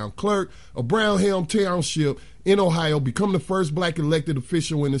elected town clerk of Brownhelm Township in Ohio, becoming the first black elected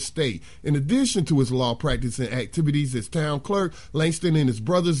official in the state. In addition to his law practice and activities as town clerk, Langston and his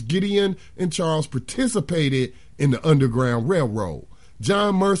brothers Gideon and Charles participated in the Underground Railroad.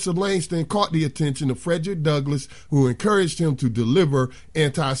 John Mercer Langston caught the attention of Frederick Douglass, who encouraged him to deliver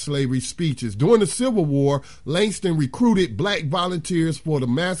anti-slavery speeches. During the Civil War, Langston recruited black volunteers for the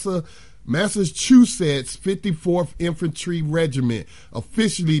Massachusetts 54th Infantry Regiment,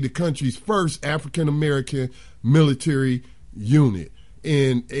 officially the country's first African-American military unit.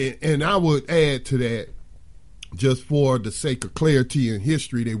 And I would add to that, just for the sake of clarity in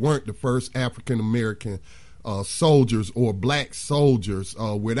history, they weren't the first African-American soldiers or black soldiers.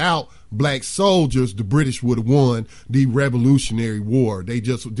 Without black soldiers, the British would have won the Revolutionary War. They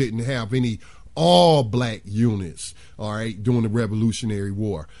just didn't have any all black units, all right, during the Revolutionary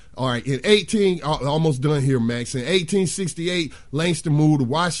War. All right, almost done here, Max. In 1868, Langston moved to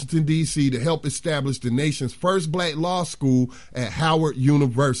Washington, D.C. to help establish the nation's first black law school at Howard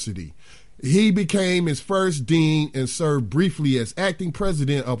University. He became its first dean and served briefly as acting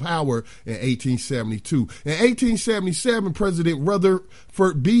president of Howard in 1872. In 1877, President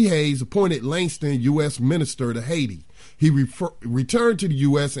Rutherford B. Hayes appointed Langston U.S. Minister to Haiti. He returned to the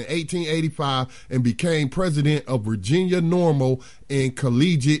U.S. in 1885 and became president of Virginia Normal and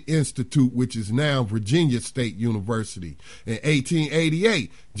Collegiate Institute, which is now Virginia State University. In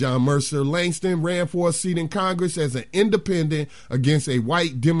 1888, John Mercer Langston ran for a seat in Congress as an independent against a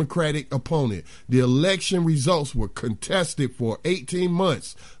white Democratic opponent. The election results were contested for 18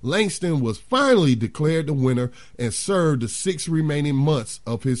 months. Langston was finally declared the winner and served the 6 remaining months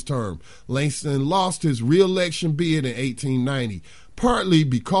of his term. Langston lost his re-election bid in 1890. Partly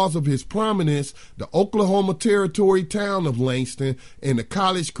because of his prominence, the Oklahoma Territory town of Langston and the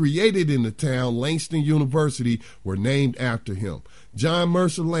college created in the town, Langston University, were named after him. John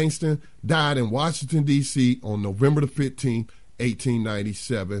Mercer Langston died in Washington, D.C. on November the 15th,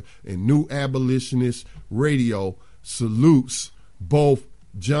 1897, and New Abolitionist Radio salutes both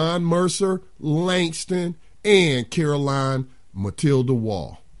John Mercer Langston and Caroline Matilda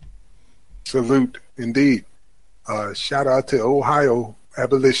Wall. Salute, indeed. Shout out to Ohio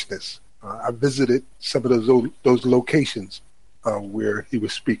abolitionists. I visited some of those locations where he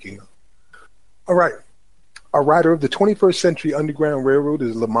was speaking. All right. A writer of the 21st Century Underground Railroad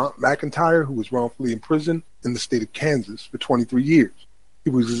is Lamont McIntyre, who was wrongfully imprisoned in the state of Kansas for 23 years. He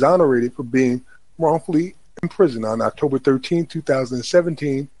was exonerated for being wrongfully imprisoned on October 13,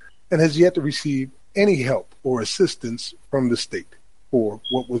 2017, and has yet to receive any help or assistance from the state for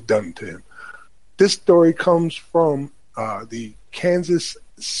what was done to him. This story comes from the Kansas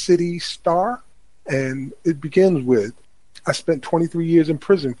City Star, and it begins with, I spent 23 years in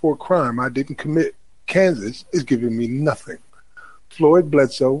prison for a crime I didn't commit. Kansas is giving me nothing. Floyd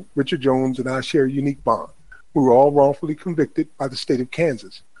Bledsoe, Richard Jones, and I share a unique bond. We were all wrongfully convicted by the state of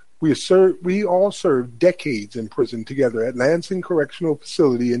Kansas. We all served decades in prison together at Lansing Correctional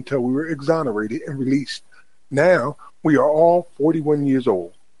Facility until we were exonerated and released. Now, we are all 41 years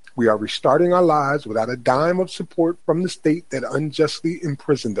old. We are restarting our lives without a dime of support from the state that unjustly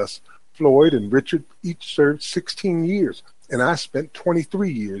imprisoned us. Floyd and Richard each served 16 years, and I spent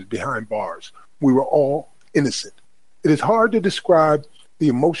 23 years behind bars. We were all innocent. It is hard to describe the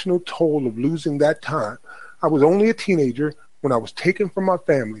emotional toll of losing that time. I was only a teenager when I was taken from my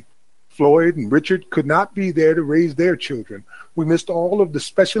family. Floyd and Richard could not be there to raise their children. We missed all of the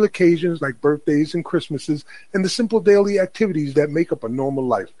special occasions like birthdays and Christmases and the simple daily activities that make up a normal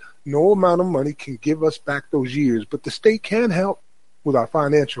life. No amount of money can give us back those years, but the state can help with our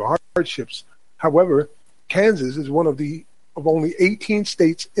financial hardships. However, Kansas is one of only 18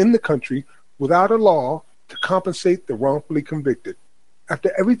 states in the country without a law to compensate the wrongfully convicted.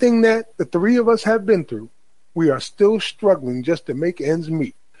 After everything that the three of us have been through, we are still struggling just to make ends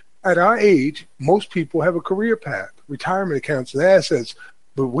meet. At our age, most people have a career path, retirement accounts, and assets,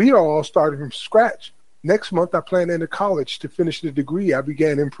 but we are all starting from scratch. Next month, I plan to enter college to finish the degree I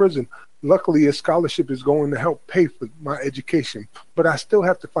began in prison. Luckily, a scholarship is going to help pay for my education, but I still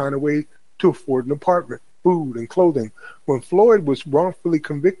have to find a way to afford an apartment, food, and clothing. When Floyd was wrongfully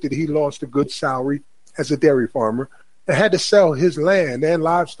convicted, he lost a good salary as a dairy farmer and had to sell his land and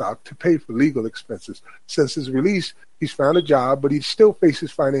livestock to pay for legal expenses. Since his release, he's found a job, but he still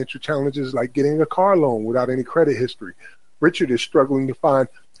faces financial challenges like getting a car loan without any credit history. Richard is struggling to find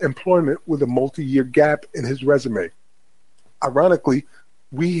employment with a multi-year gap in his resume. Ironically,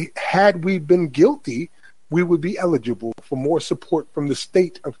 had we been guilty, we would be eligible for more support from the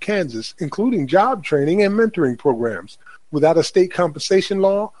state of Kansas, including job training and mentoring programs. Without a state compensation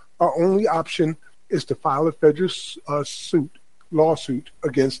law, our only option is to file a federal lawsuit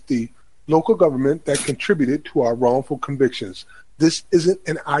against the local government that contributed to our wrongful convictions. This isn't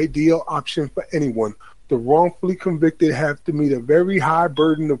an ideal option for anyone. The wrongfully convicted have to meet a very high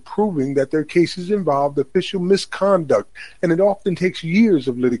burden of proving that their cases involved official misconduct, and it often takes years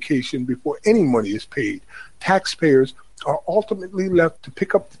of litigation before any money is paid. Taxpayers are ultimately left to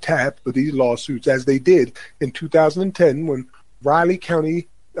pick up the tab for these lawsuits, as they did in 2010 when Riley County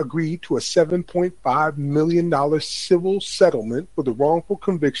agreed to a $7.5 million civil settlement for the wrongful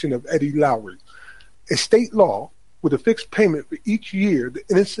conviction of Eddie Lowry. A state law with a fixed payment for each year the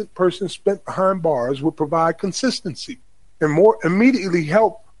innocent person spent behind bars would provide consistency and more immediately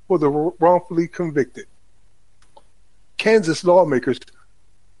help for the wrongfully convicted. Kansas lawmakers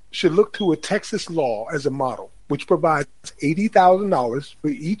should look to a Texas law as a model, which provides $80,000 for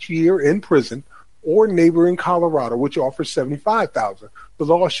each year in prison, or neighboring Colorado, which offers $75,000. The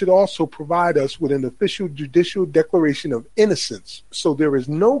law should also provide us with an official judicial declaration of innocence, so there is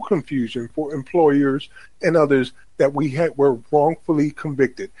no confusion for employers and others that were wrongfully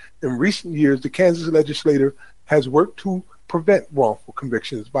convicted. In recent years, the Kansas legislature has worked to prevent wrongful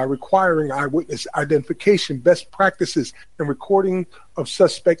convictions by requiring eyewitness identification, best practices, and recording of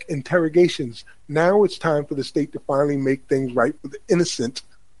suspect interrogations. Now it's time for the state to finally make things right for the innocent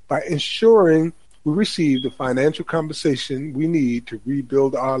by ensuring we receive the financial compensation we need to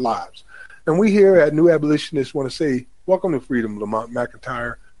rebuild our lives. And we here at New Abolitionists want to say, welcome to freedom, Lamont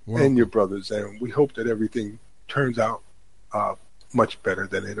McIntyre and your brothers. And we hope that everything turns out much better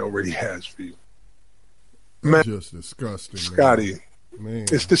than it already has for you. Man, just disgusting, Scotty. Man.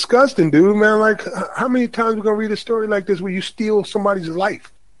 It's disgusting, dude, man. Like, how many times we're going to read a story like this where you steal somebody's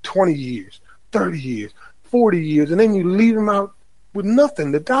life 20 years, 30 years, 40 years, and then you leave them out with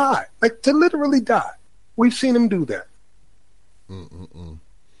nothing to die, like to literally die. We've seen him do that.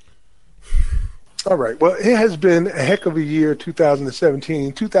 All right. Well, it has been a heck of a year,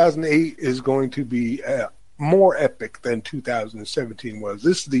 2017. 2008 is going to be more epic than 2017 was.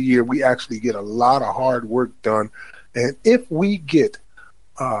 This is the year we actually get a lot of hard work done. And if we get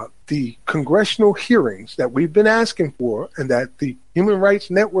the congressional hearings that we've been asking for and that the Human Rights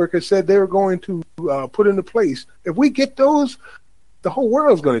Network has said they're going to put into place, if we get those, the whole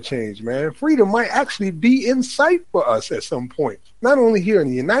world's going to change, man. Freedom might actually be in sight for us at some point, not only here in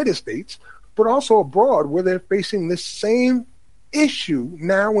the United States, but also abroad where they're facing this same issue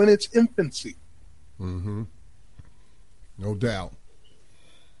now in its infancy. Mm-hmm. No doubt.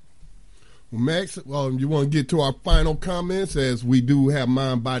 Well, Max, you want to get to our final comments as we do have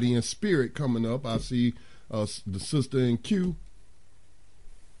Mind, Body, and Spirit coming up. I see the sister in queue.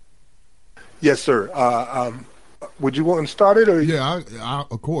 Yes, sir. Would you want to start it? Or? Yeah, I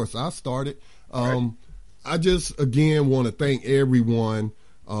of course, I started. I just, again, want to thank everyone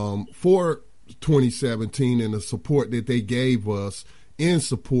for 2017 and the support that they gave us in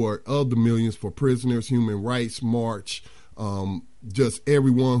support of the Millions for Prisoners Human Rights March. Just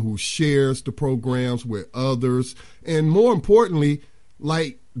everyone who shares the programs with others. And more importantly,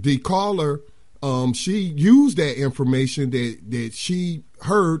 like the caller, she used that information that she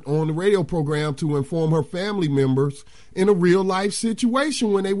heard on the radio program to inform her family members in a real life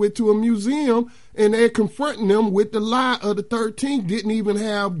situation when they went to a museum and they're confronting them with the lie of the 13th, didn't even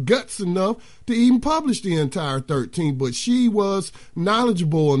have guts enough to even publish the entire 13th, but she was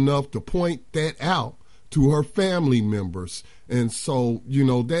knowledgeable enough to point that out to her family members. And so,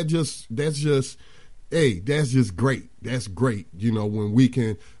 that's just great. That's great, when we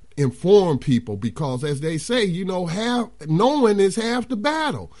can inform people, because as they say, knowing is half the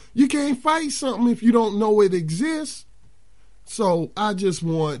battle. You can't fight something if you don't know it exists. So I just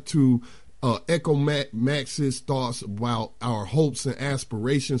want to echo Max's thoughts about our hopes and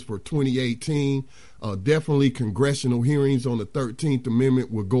aspirations for 2018. Definitely congressional hearings on the 13th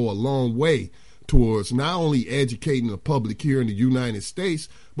Amendment will go a long way towards not only educating the public here in the United States,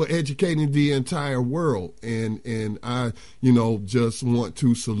 but educating the entire world. And I, just want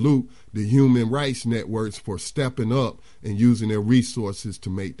to salute the human rights networks for stepping up and using their resources to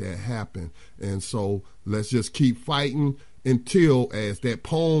make that happen. And so let's just keep fighting until, as that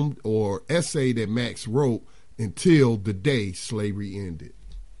poem or essay that Max wrote, until the day slavery ended.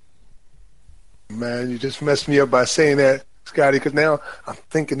 Man, you just messed me up by saying that, Scotty, because now I'm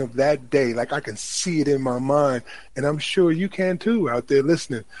thinking of that day. Like, I can see it in my mind, and I'm sure you can too out there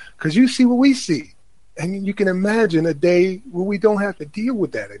listening, because you see what we see, and you can imagine a day where we don't have to deal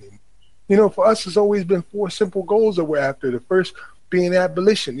with that anymore. For us, it's always been 4 simple goals that we're after. The first being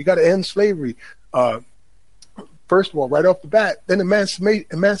abolition. You got to end slavery. First of all, right off the bat. Then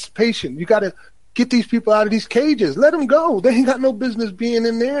emancipation. You got to get these people out of these cages. Let them go. They ain't got no business being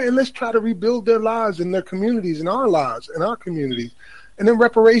in there. And let's try to rebuild their lives and their communities and our lives and our communities. And then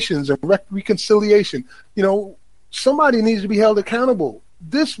reparations and reconciliation. Somebody needs to be held accountable.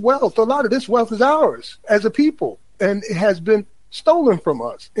 This wealth, a lot of this wealth is ours as a people. And it has been stolen from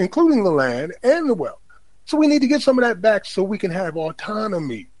us, including the land and the wealth. So we need to get some of that back so we can have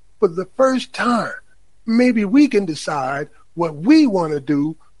autonomy. For the first time, maybe we can decide what we want to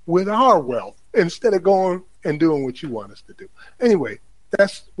do with our wealth, instead of going and doing what you want us to do. Anyway,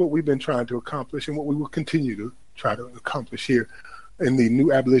 That's what we've been trying to accomplish and what we will continue to try to accomplish here in the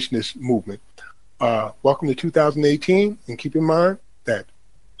New Abolitionist Movement. Welcome to 2018, and keep in mind that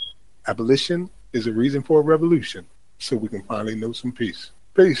abolition is a reason for a revolution, so we can finally know some peace.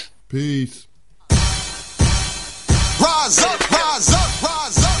 Peace. Peace. Rise up, rise up,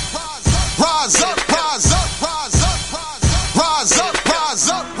 rise up, rise up, rise up, rise up, rise up, rise up, rise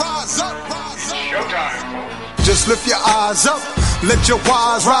up, rise up, rise up. Showtime. Just lift your eyes up. Let your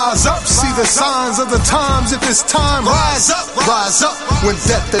wise rise up, see the signs of the times. If it's time, rise up, rise up. When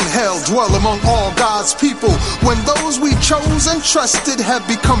death and hell dwell among all God's people, when those we chose and trusted have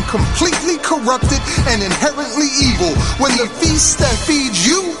become completely corrupted and inherently evil, when the feast that feeds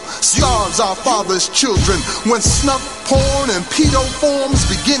you starves our father's children, when snuff, porn, and pedo forms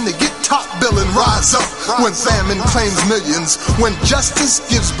begin to get top billing, rise up. When famine claims millions, when justice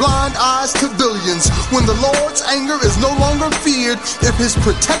gives blind eyes to billions, when the Lord's anger is no longer feared, if his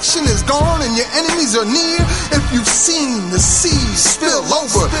protection is gone and your enemies are near, if you've seen the seas spill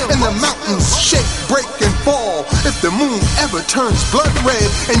over and the mountains shake, break, and fall, if the moon ever turns blood red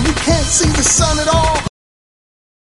and you can't see the sun at all,